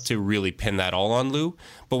it's tough to really pin that all on Lou.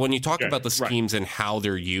 But when you talk about the schemes and how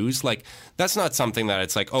they're used, like, that's not something that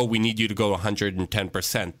it's like, oh, we need you to go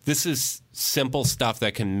 110%. This is simple stuff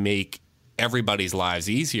that can make everybody's lives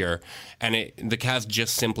easier, and the Cavs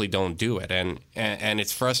just simply don't do it, and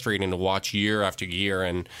it's frustrating to watch year after year.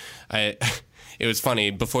 And it was funny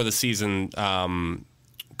before the season.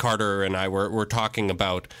 Carter and I were talking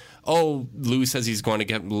about, Lou says he's going to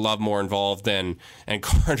get Love more involved, and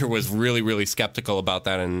Carter was really, really skeptical about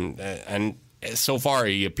that, and so far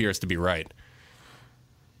he appears to be right.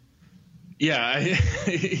 Yeah,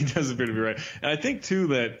 he does appear to be right, and I think too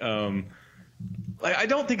that. I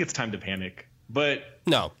don't think it's time to panic, but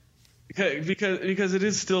no, because it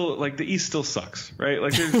is still, like, the East still sucks, right?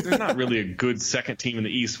 Like, there's not really a good second team in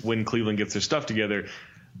the East when Cleveland gets their stuff together.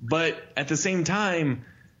 But at the same time,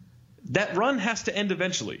 that run has to end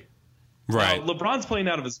eventually. Right. Now, LeBron's playing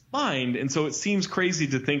out of his mind, and so it seems crazy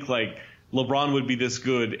to think like LeBron would be this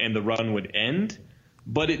good and the run would end.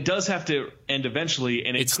 But it does have to end eventually,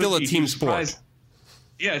 and it's still a team sport.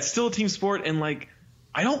 Yeah, it's still a team sport, and like,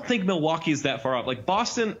 I don't think Milwaukee is that far off. Like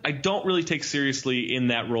Boston, I don't really take seriously in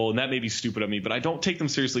that role, and that may be stupid of me, but I don't take them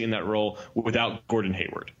seriously in that role without Gordon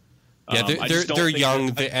Hayward. Yeah, they're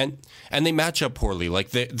young and they match up poorly. Like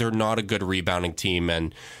they're not a good rebounding team,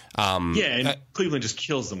 and Cleveland just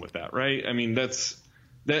kills them with that, right? I mean, that's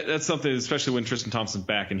something, especially when Tristan Thompson's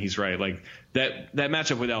back, and he's right. Like that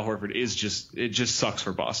matchup with Al Horford just sucks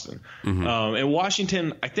for Boston. Mm-hmm. And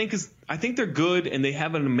Washington, I think they're good, and they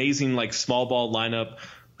have an amazing like small ball lineup,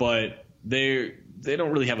 but they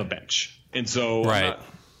don't really have a bench, and so I'm not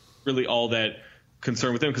really all that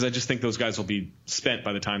concerned with them because I just think those guys will be spent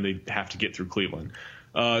by the time they have to get through Cleveland.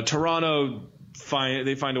 Toronto.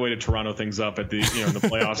 They find a way to Toronto things up at the in the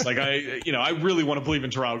playoffs. Like I really want to believe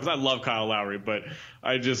in Toronto because I love Kyle Lowry, but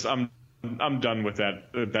I'm done with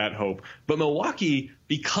that hope. But Milwaukee,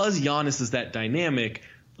 because Giannis is that dynamic,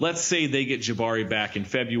 let's say they get Jabari back in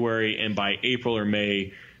February, and by April or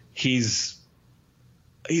May, he's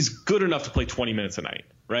good enough to play 20 minutes a night.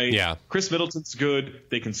 Right? Yeah. Chris Middleton's good.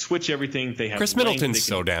 They can switch everything. They have Chris Middleton's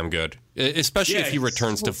so damn good, especially if he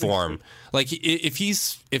returns to form. Like if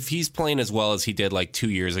he's playing as well as he did like 2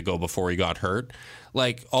 years ago before he got hurt,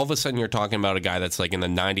 like all of a sudden you're talking about a guy that's like in the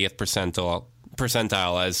 90th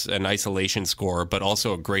percentile as an isolation scorer, but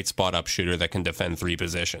also a great spot up shooter that can defend three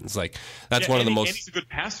positions. Like that's one of the most. And he's a good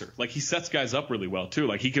passer. Like he sets guys up really well too.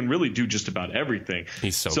 Like he can really do just about everything.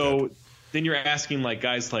 He's so good. Then you're asking like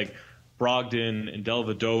guys like Brogdon and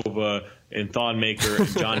Dellavedova and Thonmaker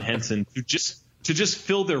and John Henson to just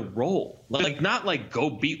fill their role. Like not like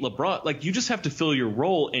go beat LeBron. Like you just have to fill your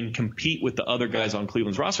role and compete with the other guys on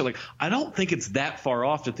Cleveland's roster. Like I don't think it's that far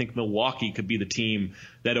off to think Milwaukee could be the team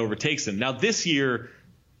that overtakes them. Now this year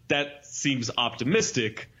that seems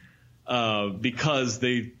optimistic because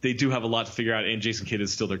they do have a lot to figure out, and Jason Kidd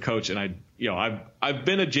is still their coach. And I've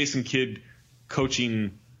been a Jason Kidd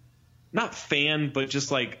coaching not fan, but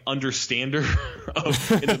just like understander in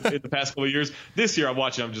the past couple of years. This year I'm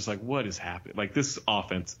watching, I'm just like, what is happening? Like this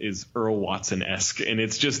offense is Earl Watson-esque, and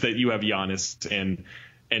it's just that you have Giannis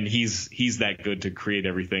and he's that good to create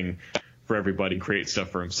everything for everybody, create stuff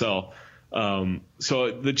for himself.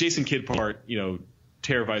 So the Jason Kidd part,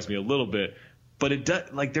 terrifies me a little bit, but it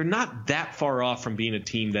does, like they're not that far off from being a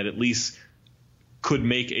team that at least could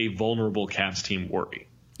make a vulnerable Cavs team worry.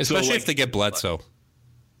 Especially if they get Bledsoe.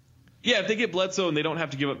 Yeah, if they get Bledsoe and they don't have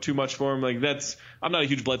to give up too much for him, like I'm not a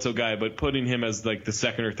huge Bledsoe guy, but putting him as like the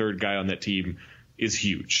second or third guy on that team is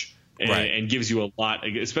huge and gives you a lot,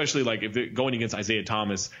 especially like if they're going against Isaiah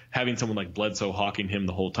Thomas, having someone like Bledsoe hawking him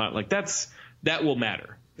the whole time, like that will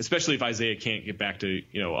matter, especially if Isaiah can't get back to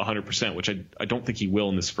 100%, which I don't think he will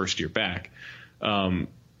in this first year back.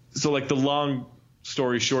 So like the long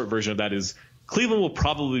story short version of that is Cleveland will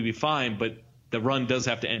probably be fine, but the run does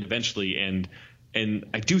have to end eventually, and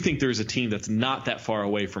I do think there's a team that's not that far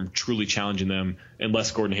away from truly challenging them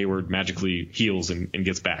unless Gordon Hayward magically heals and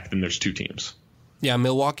gets back. Then there's two teams. Yeah,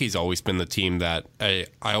 Milwaukee's always been the team that I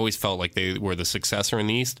always felt like they were the successor in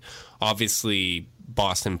the East. Obviously,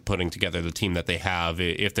 Boston putting together the team that they have,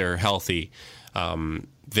 if they're healthy,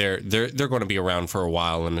 they're going to be around for a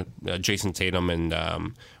while. And Jason Tatum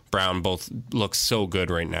and Brown both look so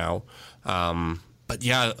good right now. But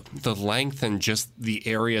yeah, the length and just the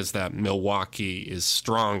areas that Milwaukee is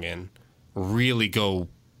strong in really go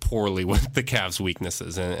poorly with the Cavs'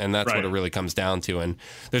 weaknesses, and that's what it really comes down to. And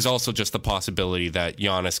there's also just the possibility that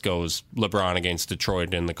Giannis goes LeBron against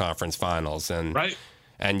Detroit in the conference finals,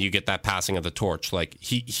 and you get that passing of the torch. Like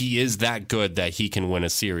he is that good that he can win a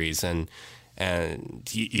series, and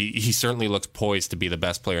he certainly looks poised to be the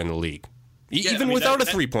best player in the league, even without a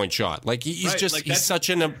 3-point shot. Like he's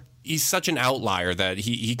he's such an outlier that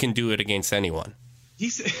he can do it against anyone.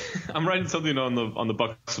 I'm writing something on the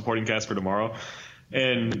Bucks supporting cast for tomorrow,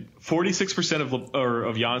 and 46%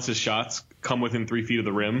 of Giannis's shots come within 3 feet of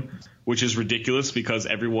the rim, which is ridiculous because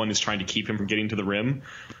everyone is trying to keep him from getting to the rim.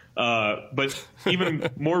 But even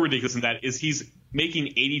more ridiculous than that is he's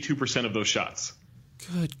making 82% of those shots.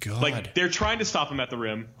 Good God! Like they're trying to stop him at the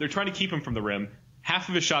rim, they're trying to keep him from the rim. Half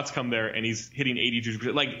of his shots come there, and he's hitting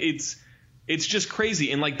 82%. Like it's just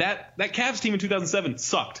crazy. And like that Cavs team in 2007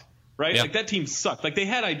 sucked, right? Yep. Like that team sucked. Like they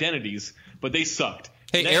had identities, but they sucked.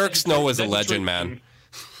 Hey, Eric Snow was a legend, man.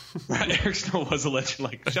 Right, Eric Snow was a legend.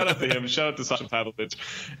 Like shout out to him, shout out to Sasha Pavlovich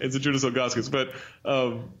and Zydrunas Ilgauskas.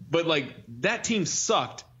 But like that team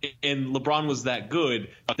sucked, and LeBron was that good.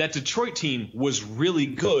 That Detroit team was really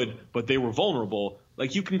good, but they were vulnerable.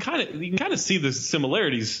 Like you can kind of see the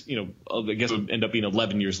similarities. I guess it would end up being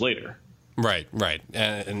 11 years later. Right,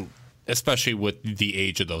 and especially with the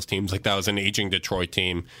age of those teams. Like that was an aging Detroit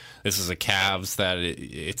team. This is a Cavs that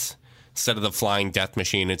instead of the flying death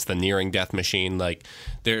machine, it's the nearing death machine. Like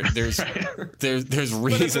there's there's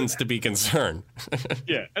reasons to be concerned.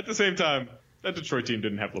 Yeah. At the same time, that Detroit team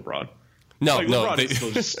didn't have LeBron. No, like, no, LeBron is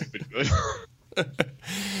still just stupid good.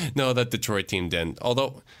 No, that Detroit team didn't.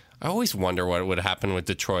 Although I always wonder what would happen with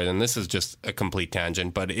Detroit, and this is just a complete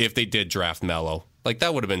tangent, but if they did draft Melo, like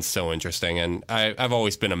that would have been so interesting. And I've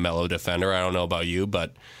always been a Melo defender. I don't know about you,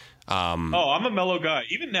 but I'm a Melo guy.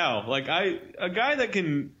 Even now, like a guy that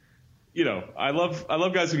can, I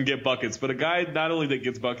love guys who can get buckets, but a guy not only that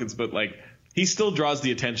gets buckets, but like he still draws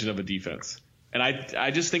the attention of a defense. And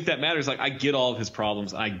I just think that matters. Like I get all of his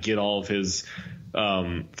problems, I get all of his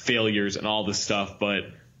failures and all this stuff, but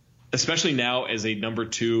especially now as a number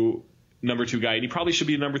two guy, and he probably should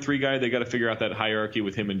be a number 3 guy. They got to figure out that hierarchy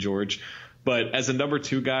with him and George. But as a number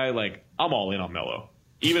 2 guy, like I'm all in on Melo.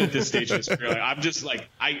 Even at this stage of his career, like, I'm just like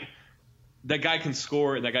that guy can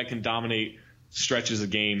score and that guy can dominate stretches of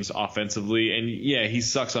games offensively. And yeah, he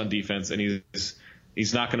sucks on defense and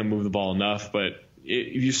he's not going to move the ball enough. But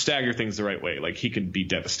if you stagger things the right way, like he can be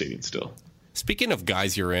devastating still. Speaking of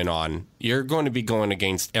guys you're in on, you're going to be going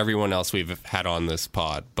against everyone else we've had on this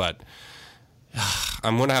pod, but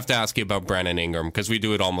I'm going to have to ask you about Brandon Ingram because we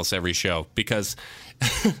do it almost every show. Because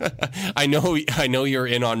I know you're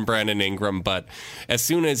in on Brandon Ingram, but as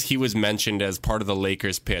soon as he was mentioned as part of the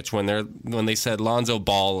Lakers pitch, when they said Lonzo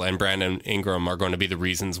Ball and Brandon Ingram are going to be the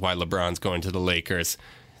reasons why LeBron's going to the Lakers,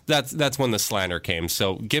 that's when the slander came.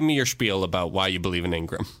 So give me your spiel about why you believe in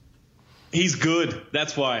Ingram. He's good.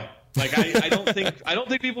 That's why. Like I don't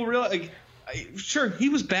think people realize. Like, sure, he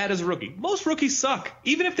was bad as a rookie. Most rookies suck.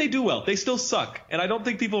 Even if they do well, they still suck. And I don't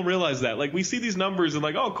think people realize that. Like we see these numbers and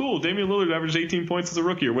like, oh, cool, Damian Lillard averaged 18 points as a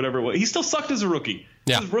rookie or whatever it was. He still sucked as a rookie.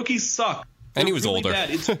 Yeah, because rookies suck. And he was really older. Right,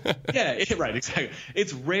 exactly.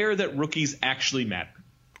 It's rare that rookies actually matter.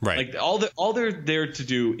 Right. Like all they're there to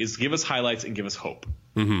do is give us highlights and give us hope.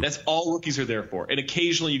 Mm-hmm. That's all rookies are there for. And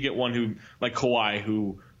occasionally you get one who, like Kawhi,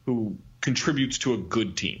 who contributes to a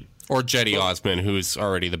good team. Or Jetty Osman, who's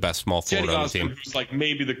already the best small forward on the team. Who's like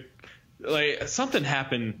maybe something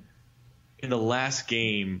happened in the last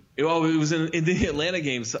game. Oh, it was in the Atlanta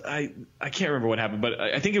games. I can't remember what happened, but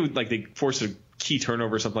I think it was like they forced a key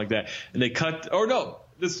turnover or something like that, and they cut. Or no,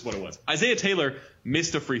 this is what it was. Isaiah Taylor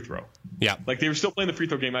missed a free throw. Yeah, like they were still playing the free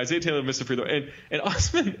throw game. Isaiah Taylor missed a free throw, and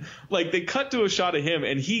Osman, like they cut to a shot of him,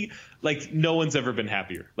 and he, like, no one's ever been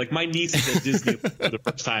happier. Like my nieces at Disney for the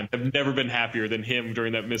first time have never been happier than him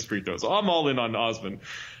during that missed free throw. So I'm all in on Osman.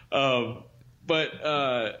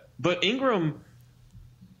 But Ingram,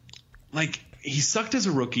 like he sucked as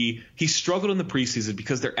a rookie. He struggled in the preseason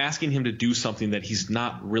because they're asking him to do something that he's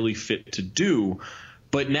not really fit to do.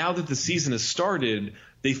 But now that the season has started,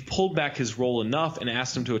 they've pulled back his role enough and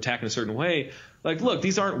asked him to attack in a certain way. Like, look,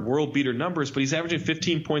 these aren't world beater numbers, but he's averaging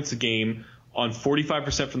 15 points a game on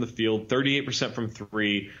 45% from the field, 38% from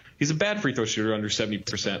 3. He's a bad free throw shooter, under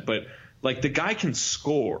 70%, but like the guy can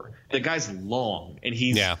score. The guy's long, and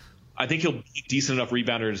I think he'll be a decent enough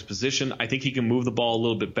rebounder at his position. I think he can move the ball a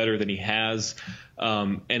little bit better than he has.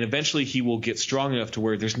 And eventually he will get strong enough to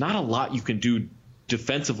where there's not a lot you can do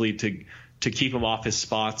defensively to keep him off his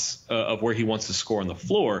spots of where he wants to score on the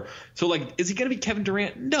floor. So, like, is he going to be Kevin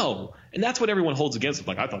Durant? No. And that's what everyone holds against him.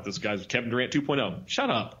 Like, I thought this guy was Kevin Durant 2.0. Shut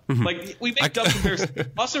up. Mm-hmm. Like, we make dumb comparisons.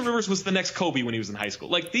 Austin Rivers was the next Kobe when he was in high school.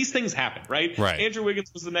 Like, these things happen, right? Andrew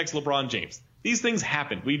Wiggins was the next LeBron James. These things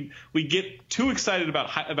happen. We get too excited about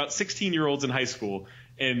 16-year-olds in high school,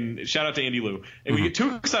 and shout out to Andy Liu. And we get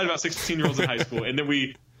too excited about 16-year-olds in high school, and then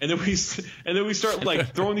we start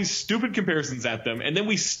like throwing these stupid comparisons at them, and then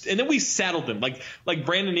we saddled them like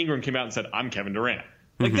Brandon Ingram came out and said, "I'm Kevin Durant."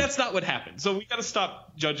 Like that's not what happened. So we got to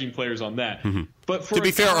stop judging players on that. But to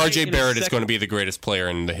be fair, RJ Barrett is going to be the greatest player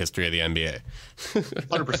in the history of the NBA.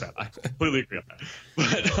 100%. I completely agree on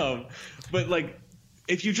that. But like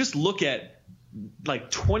if you just look at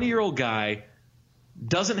like 20-year-old guy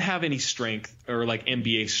doesn't have any strength or like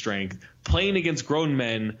NBA strength, playing against grown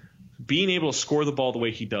men, being able to score the ball the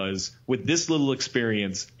way he does with this little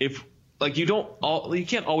experience, if like you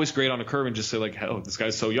can't always grade on a curve and just say like, oh, this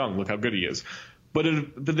guy's so young, look how good he is. But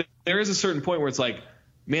there is a certain point where it's like,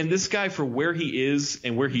 man, this guy for where he is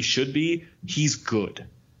and where he should be, he's good.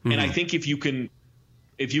 And I think if you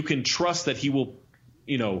can trust that he will,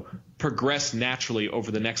 progress naturally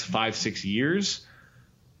over the next 5-6 years,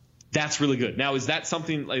 that's really good. Now, is that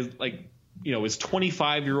something like is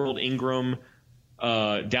 25-year-old Ingram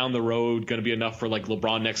down the road going to be enough for like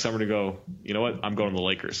LeBron next summer to go, you know what, I'm going to the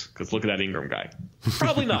Lakers because look at that Ingram guy?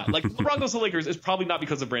 Probably not. Like LeBron goes to the Lakers is probably not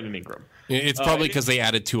because of Brandon Ingram. It's probably because they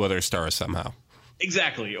added 2 other stars somehow.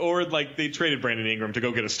 Exactly. Or like they traded Brandon Ingram to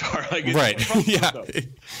go get a star. Like, right. Yeah.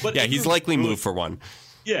 But yeah, he's likely moved for one.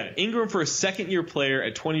 Yeah, Ingram for a second-year player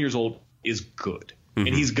at 20 years old is good. And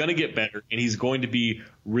he's going to get better, and he's going to be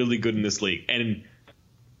really good in this league. And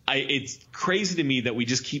it's crazy to me that we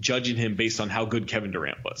just keep judging him based on how good Kevin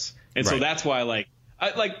Durant was. And so that's why,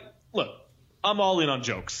 look, I'm all in on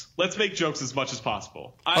jokes. Let's make jokes as much as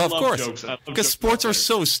possible. I love jokes. Because sports are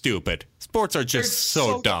so stupid. Sports are just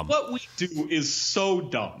so dumb. What we do is so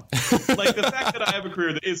dumb. Like, the fact that I have a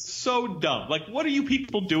career that is so dumb. Like, what are you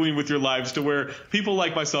people doing with your lives to where people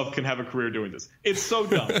like myself can have a career doing this? It's so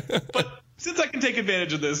dumb. But since I can take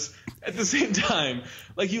advantage of this, at the same time,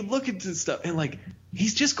 like, you look at this stuff and, like,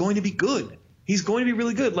 he's just going to be good. He's going to be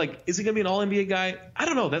really good. Like, is he going to be an all-NBA guy? I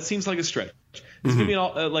don't know. That seems like a stretch. Is he going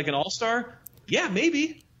to be like an all-star? Yeah,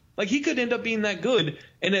 maybe. Like, he could end up being that good.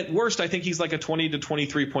 And at worst, I think he's like a 20 to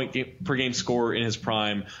 23 point per game scorer in his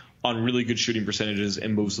prime on really good shooting percentages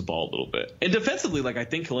and moves the ball a little bit. And defensively, like, I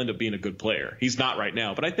think he'll end up being a good player. He's not right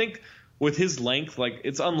now. But I think with his length, like,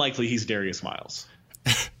 it's unlikely he's Darius Miles.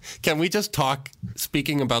 Can we just talk,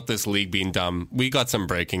 speaking about this league being dumb, we got some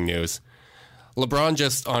breaking news. LeBron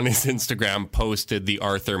just on his Instagram posted the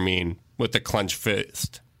Arthur meme with the clenched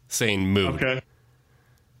fist saying mood.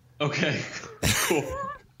 Okay, cool.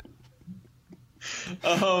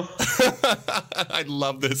 I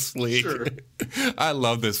love this league. Sure. I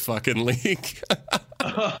love this fucking league.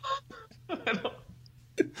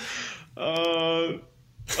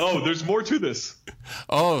 There's more to this.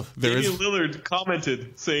 Oh, there is. Damian Lillard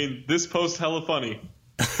commented saying, "This post hella funny."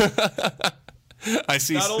 I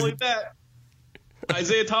see. Not only that,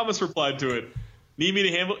 Isaiah Thomas replied to it. Need me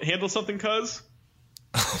to handle something, cuz?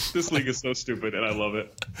 This league is so stupid, and I love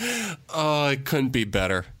it. Oh, it couldn't be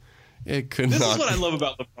better. It could not. This is what I love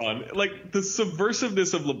about LeBron. Like, the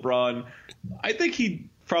subversiveness of LeBron. I think he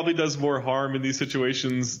probably does more harm in these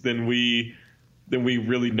situations than we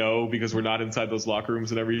really know, because we're not inside those locker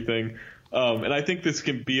rooms and everything. And I think this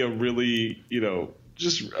can be a really,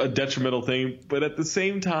 just a detrimental thing. But at the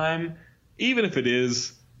same time, even if it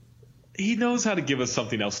is, he knows how to give us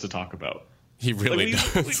something else to talk about. He really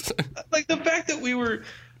does. Like, the fact that we were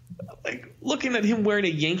like looking at him wearing a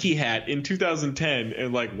Yankee hat in 2010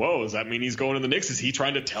 and like, whoa, does that mean he's going to the Knicks? Is he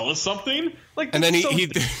trying to tell us something? Like, and then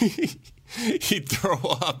he'd throw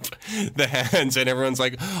up the hands and everyone's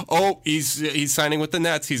like, oh, he's signing with the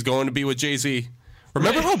Nets. He's going to be with Jay-Z.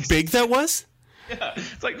 Remember how big that was? Yeah.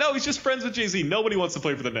 It's like, no, he's just friends with Jay-Z. Nobody wants to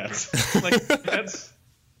play for the Nets. Like, that's.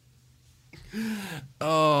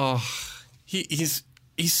 Oh, he's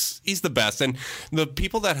the best. And the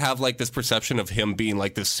people that have like this perception of him being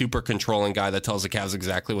like this super controlling guy that tells the Cavs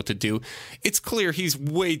exactly what to do, it's clear he's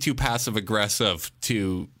way too passive aggressive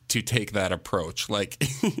to take that approach. Like,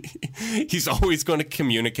 he's always going to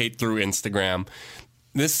communicate through Instagram.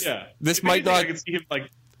 This might not. I can see him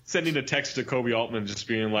like sending a text to Kobe Altman just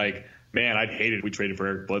being like, man, I'd hate it if we traded for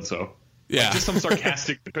Eric Bledsoe. Yeah. Like, just some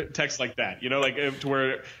sarcastic text like that, like to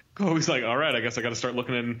where Kobe's like, all right, I guess I got to start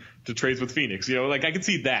looking into trades with Phoenix. Like, I can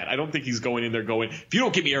see that. I don't think he's going in there going, if you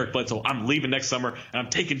don't give me Eric Bledsoe, I'm leaving next summer and I'm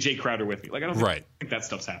taking Jay Crowder with me. Like, I don't think that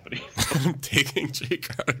stuff's happening. I'm taking Jay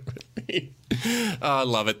Crowder with me. I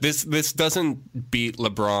love it. This doesn't beat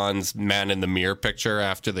LeBron's man in the mirror picture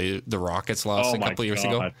after the Rockets lost a couple years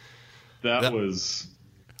ago. That was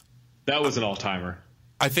an all-timer.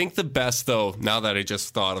 I think the best, though, now that I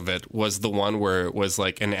just thought of it, was the one where it was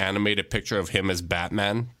like an animated picture of him as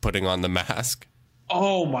Batman putting on the mask.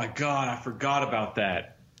 Oh my God, I forgot about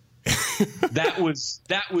that. that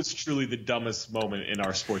was truly the dumbest moment in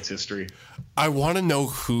our sports history. I want to know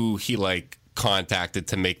who he like contacted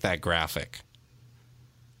to make that graphic.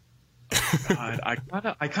 God,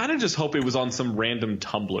 I kind of just hope it was on some random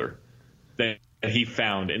Tumblr that he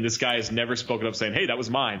found, and this guy has never spoken up saying, hey, that was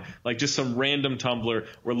mine. Like, just some random Tumblr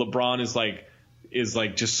where LeBron is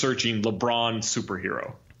like just searching LeBron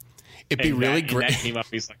superhero. It'd be really great. And that came up.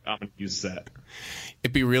 He's like, I'm gonna use that.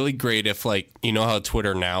 It'd be really great if, like, you know how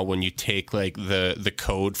Twitter now, when you take like the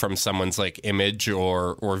code from someone's like image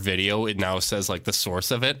or video, it now says like the source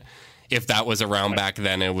of it. If that was around back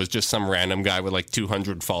then, it was just some random guy with like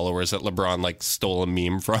 200 followers that LeBron like stole a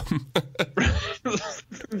meme from.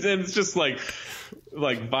 Then it's just like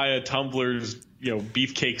via Tumblr's,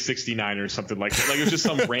 Beefcake 69 or something like that. Like, it was just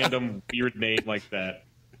some random weird name like that.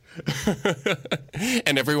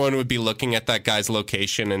 And everyone would be looking at that guy's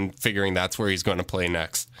location and figuring that's where he's going to play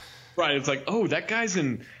next. Right. It's like, oh, that guy's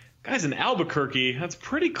in Albuquerque. That's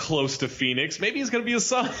pretty close to Phoenix. Maybe he's going to be a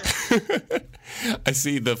Sun. I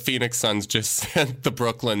see the Phoenix Suns just sent the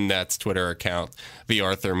Brooklyn Nets Twitter account the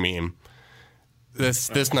Arthur meme.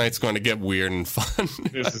 This night's going to get weird and fun.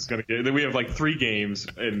 This is going to get. We have like 3 games,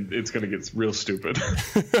 and it's going to get real stupid.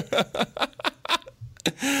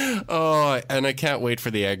 Oh, and I can't wait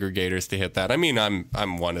for the aggregators to hit that. I mean,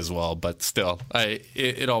 I'm one as well, but still,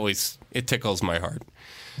 it always tickles my heart.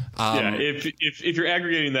 If you're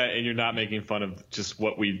aggregating that and you're not making fun of just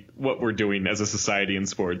what we're doing as a society in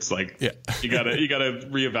sports, like you gotta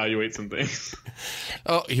reevaluate some things.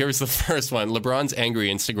 Oh, here's the first one. LeBron's angry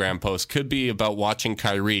Instagram post could be about watching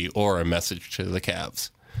Kyrie or a message to the Cavs.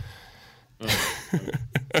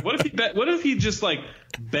 What if he just like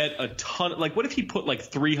bet a ton? Like, what if he put like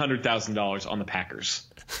 $300,000 on the Packers,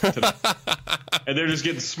 and they're just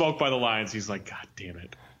getting smoked by the Lions? He's like, God damn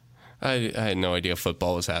it. I had no idea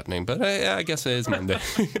football was happening, but I guess it is Monday.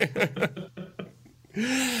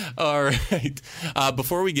 All right.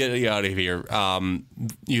 Before we get you out of here,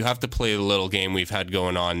 you have to play the little game we've had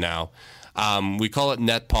going on now. We call it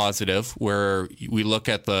Net Positive, where we look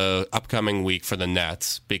at the upcoming week for the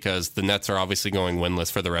Nets, because the Nets are obviously going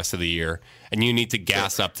winless for the rest of the year, and you need to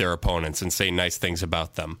gas up their opponents and say nice things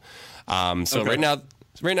about them. So right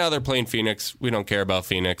now they're playing Phoenix. We don't care about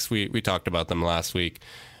Phoenix. We talked about them last week.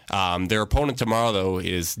 Their opponent tomorrow, though,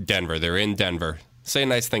 is Denver. They're in Denver. Say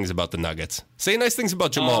nice things about the Nuggets. Say nice things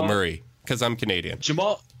about Jamal Murray, because I'm Canadian.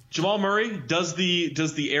 Jamal Murray does the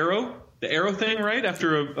arrow thing right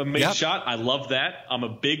after a made shot. I love that. I'm a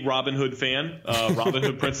big Robin Hood fan. Robin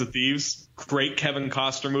Hood, Prince of Thieves. Great Kevin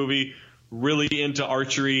Costner movie. Really into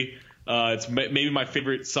archery. It's maybe my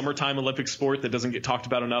favorite summertime Olympic sport that doesn't get talked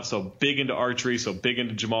about enough. So big into archery. So big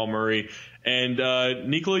into Jamal Murray. And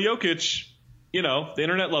Nikola Jokic. You know, the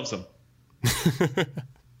internet loves him.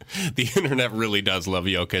 The internet really does love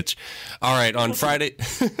Jokic. All right, on Friday,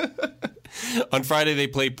 they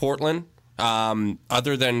play Portland.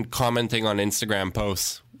 Other than commenting on Instagram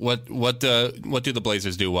posts, what do the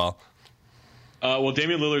Blazers do well? Well,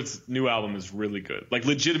 Damian Lillard's new album is really good, like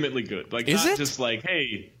legitimately good. Like, is not it? just like,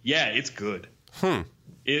 hey, yeah, it's good.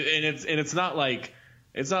 It's not like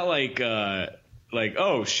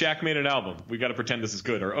oh, Shaq made an album, we got to pretend this is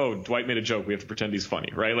good, or oh, Dwight made a joke, we have to pretend he's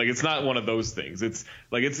funny, right? Like, it's not one of those things. It's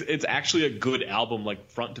like it's actually a good album, like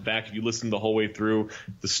front to back. If you listen the whole way through,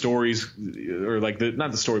 the stories, or like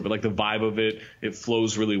not the story, but like the vibe of it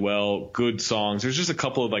flows really well. Good songs. There's just a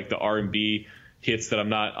couple of like the R&B hits that I'm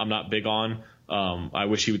not big on. I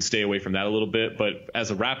wish he would stay away from that a little bit, but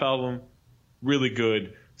as a rap album, really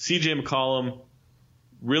good. CJ McCollum,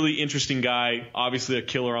 really interesting guy, obviously a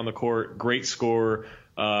killer on the court, great scorer.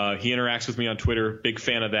 He interacts with me on Twitter, big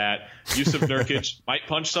fan of that. Yusuf Nurkic might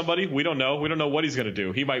punch somebody. We don't know. We don't know what he's going to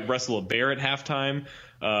do. He might wrestle a bear at halftime.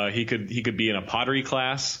 He could be in a pottery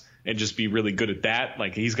class and just be really good at that.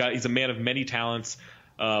 Like, he's a man of many talents.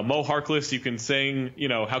 Mo Harkless, you can sing,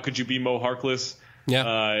 how could you be Mo Harkless?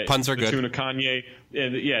 Yeah, puns are good. The tune of Kanye.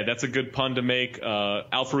 And yeah, that's a good pun to make.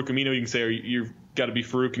 Al Farouk Amino, you can say, you've got to be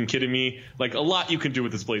Farouk and kidding me. Like, a lot you can do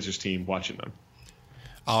with this Blazers team watching them.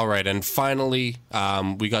 All right, and finally,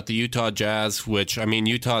 we got the Utah Jazz, which, I mean,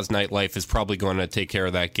 Utah's nightlife is probably going to take care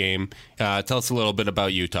of that game. Tell us a little bit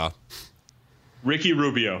about Utah. Ricky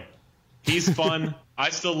Rubio. He's fun.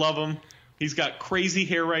 I still love him. He's got crazy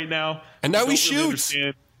hair right now. And now he shoots.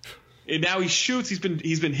 And now he shoots. He's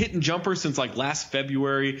been hitting jumpers since like last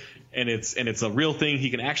February, and it's a real thing. He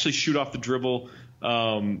can actually shoot off the dribble.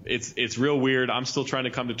 It's real weird. I'm still trying to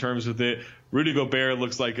come to terms with it. Rudy Gobert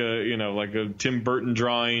looks like a Tim Burton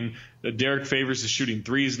drawing. Derek Favors is shooting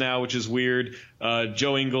threes now, which is weird.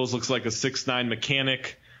 Joe Ingles looks like a 6'9"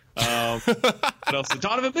 mechanic. What else?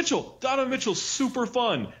 Donovan Mitchell's super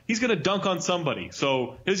fun. He's gonna dunk on somebody.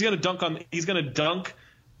 So he's gonna dunk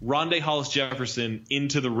Rondé Hollis-Jefferson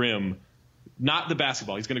into the rim, not the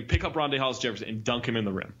basketball. He's gonna pick up Rondé Hollis-Jefferson and dunk him in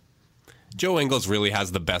the rim. Joe Ingles really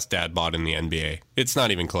has the best dad bod in the NBA. It's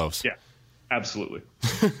not even close. Yeah, absolutely.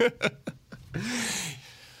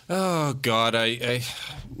 Oh God,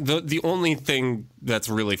 the only thing that's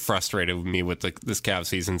really frustrated me with this Cavs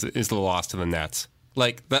season is the loss to the Nets.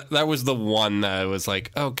 Like, that was the one that I was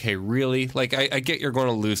like, okay, really? Like, I get you're going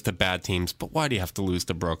to lose to bad teams, but why do you have to lose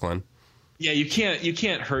to Brooklyn? Yeah, you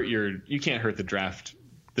can't hurt the draft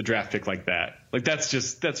pick like that. Like,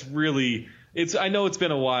 that's really. I know it's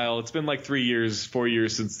been a while. It's been like 4 years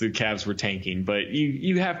since the Cavs were tanking, but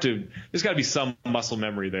you have to. There's got to be some muscle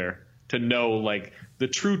memory there to know, like, the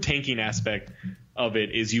true tanking aspect of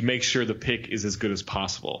it is you make sure the pick is as good as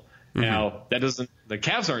possible. Mm-hmm. Now, the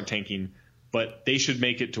Cavs aren't tanking, but they should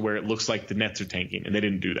make it to where it looks like the Nets are tanking, and they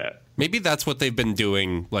didn't do that. Maybe that's what they've been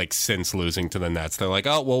doing, like, since losing to the Nets. They're like,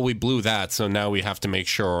 oh, well, we blew that, so now we have to make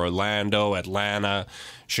sure Orlando, Atlanta,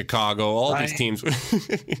 Chicago, all these teams.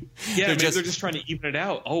 They're just trying to even it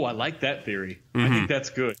out. Oh, I like that theory. I think that's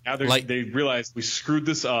good. Now they realize we screwed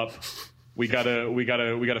this up. We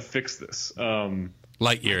gotta fix this.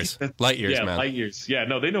 Light years, man. Light years. Yeah,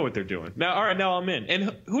 no, they know what they're doing. Now, all right, now I'm in.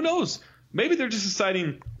 And who knows? Maybe they're just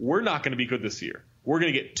deciding we're not going to be good this year. We're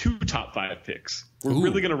going to get 2 top 5 picks. We're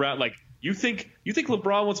really going to round like you think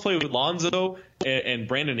LeBron wants to play with Lonzo and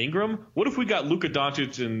Brandon Ingram? What if we got Luka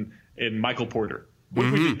Doncic and Michael Porter? What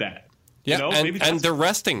if we did that? Yeah, you know, and they're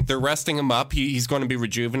resting. They're resting him up. He's going to be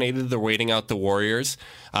rejuvenated. They're waiting out the Warriors.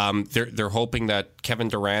 They're hoping that Kevin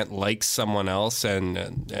Durant likes someone else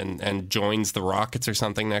and joins the Rockets or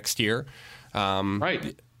something next year.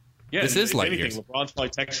 Right. Yeah, this is light years. LeBron's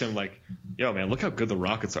probably texting him like, "Yo, man, look how good the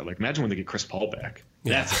Rockets are. Like, imagine when they get Chris Paul back.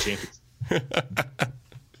 That's a championship."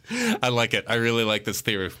 I like it. I really like this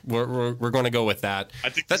theory. We're going to go with that. I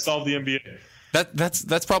think that's solved the NBA.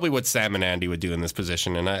 That's probably what Sam and Andy would do in this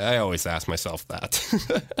position, and I always ask myself that.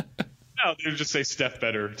 No, they would just say Steph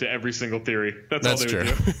better to every single theory. That's all they would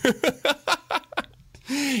do.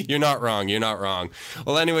 You're not wrong. You're not wrong.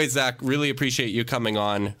 Well, anyway, Zach, really appreciate you coming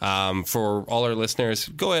on. For all our listeners,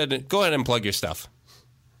 go ahead and plug your stuff.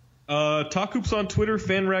 Talk Hoops on Twitter,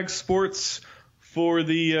 FanRag Sports for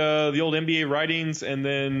the old NBA writings, and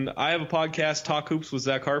then I have a podcast, Talk Hoops with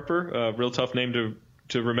Zach Harper. Real tough name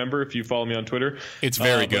to remember if you follow me on Twitter. It's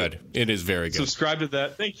very good. It is very good. Subscribe to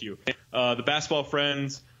that. Thank you. The Basketball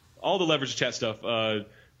Friends, all the Leverage Chat stuff.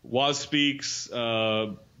 Waz Speaks,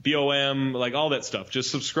 BOM, like all that stuff. Just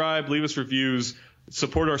subscribe, leave us reviews,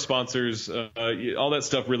 support our sponsors. All that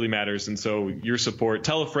stuff really matters, and so your support.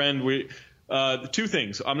 Tell a friend. 2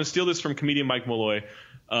 things. I'm going to steal this from comedian Mike Malloy.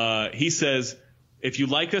 He says, if you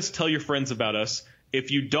like us, tell your friends about us. If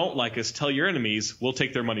you don't like us, tell your enemies. We'll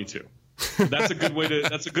take their money too. That's a good way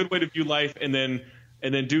to view life. And then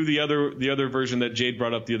do the other version that Jade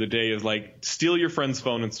brought up the other day is like steal your friend's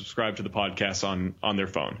phone and subscribe to the podcast on their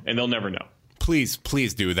phone, and they'll never know. Please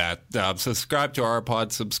do that. Subscribe to our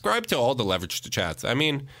pod. Subscribe to all the Leverage to Chats. I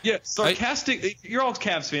mean, yeah, you're all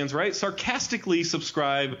Cavs fans, right? Sarcastically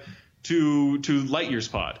subscribe to Light Years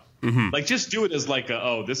Pod. Mm-hmm. Like, just do it as like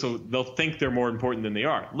they'll think they're more important than they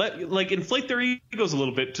are. Inflate their egos a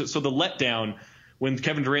little bit so the letdown when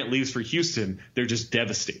Kevin Durant leaves for Houston, they're just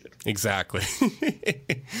devastated. Exactly.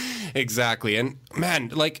 Exactly. And man,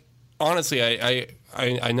 like, honestly,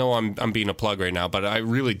 I know I'm being a plug right now, but I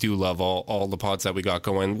really do love all the pods that we got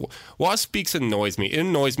going. Waz Speaks annoys me. It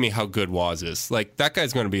annoys me how good Waz is. Like, that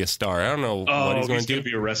guy's going to be a star. I don't know what he's going to do. He's going to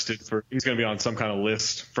be arrested he's going to be on some kind of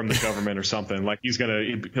list from the government or something. Like,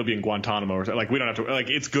 he'll be in Guantanamo or something. Like, we don't have to,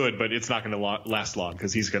 like, it's good, but it's not going to last long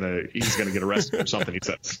because he's going to get arrested or something, he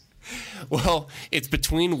says. Well, it's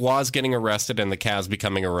between Waz getting arrested and the Cavs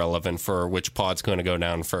becoming irrelevant for which pod's going to go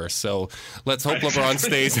down first. So let's hope LeBron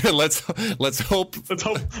stays. Let's hope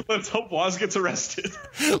Waz gets arrested.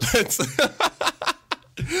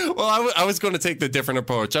 Well, I was going to take the different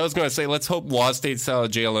approach. I was going to say let's hope Waz stays out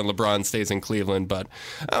of jail and LeBron stays in Cleveland. But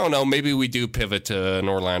I don't know. Maybe we do pivot to an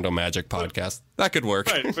Orlando Magic podcast. That could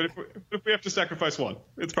work. Right, but if we have to sacrifice one,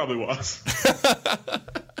 it's probably Waz.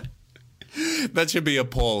 That should be a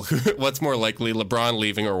poll. What's more likely, LeBron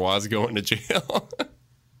leaving or Waz going to jail?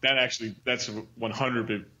 That's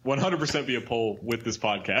 100% be a poll with this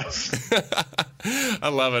podcast. I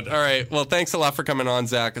love it. All right. Well, thanks a lot for coming on,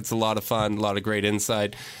 Zach. It's a lot of fun, a lot of great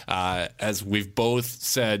insight. As we've both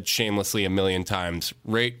said shamelessly a million times,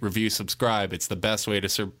 rate, review, subscribe. It's the best way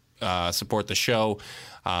to support the show.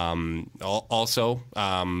 Also,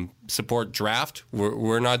 support Draft.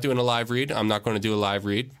 We're not doing a live read. I'm not going to do a live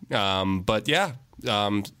read. But yeah,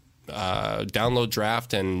 download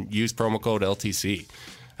Draft and use promo code LTC.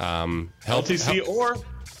 LTC or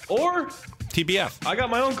TBF. I got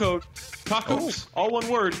my own code. Talk Hoops, all one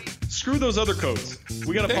word. Screw those other codes.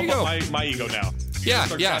 We got to pump up my ego now.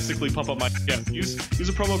 Sarcastically pump up my use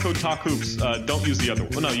a promo code Talk Hoops. Don't use the other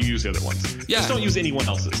one. Well, no, you use the other ones. Yeah. Just don't use anyone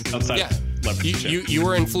else's outside. Yeah. You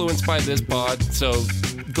were influenced by this pod, so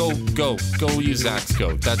go use Zach's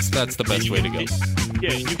code. That's the best way to go.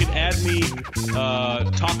 Yeah, you can add me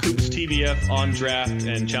Talk Hoops TBF on Draft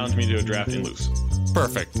and challenge me to a draft and lose.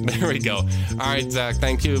 Perfect. There we go. All right, Zach,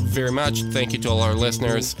 thank you very much. Thank you to all our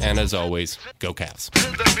listeners. And as always, go Cavs.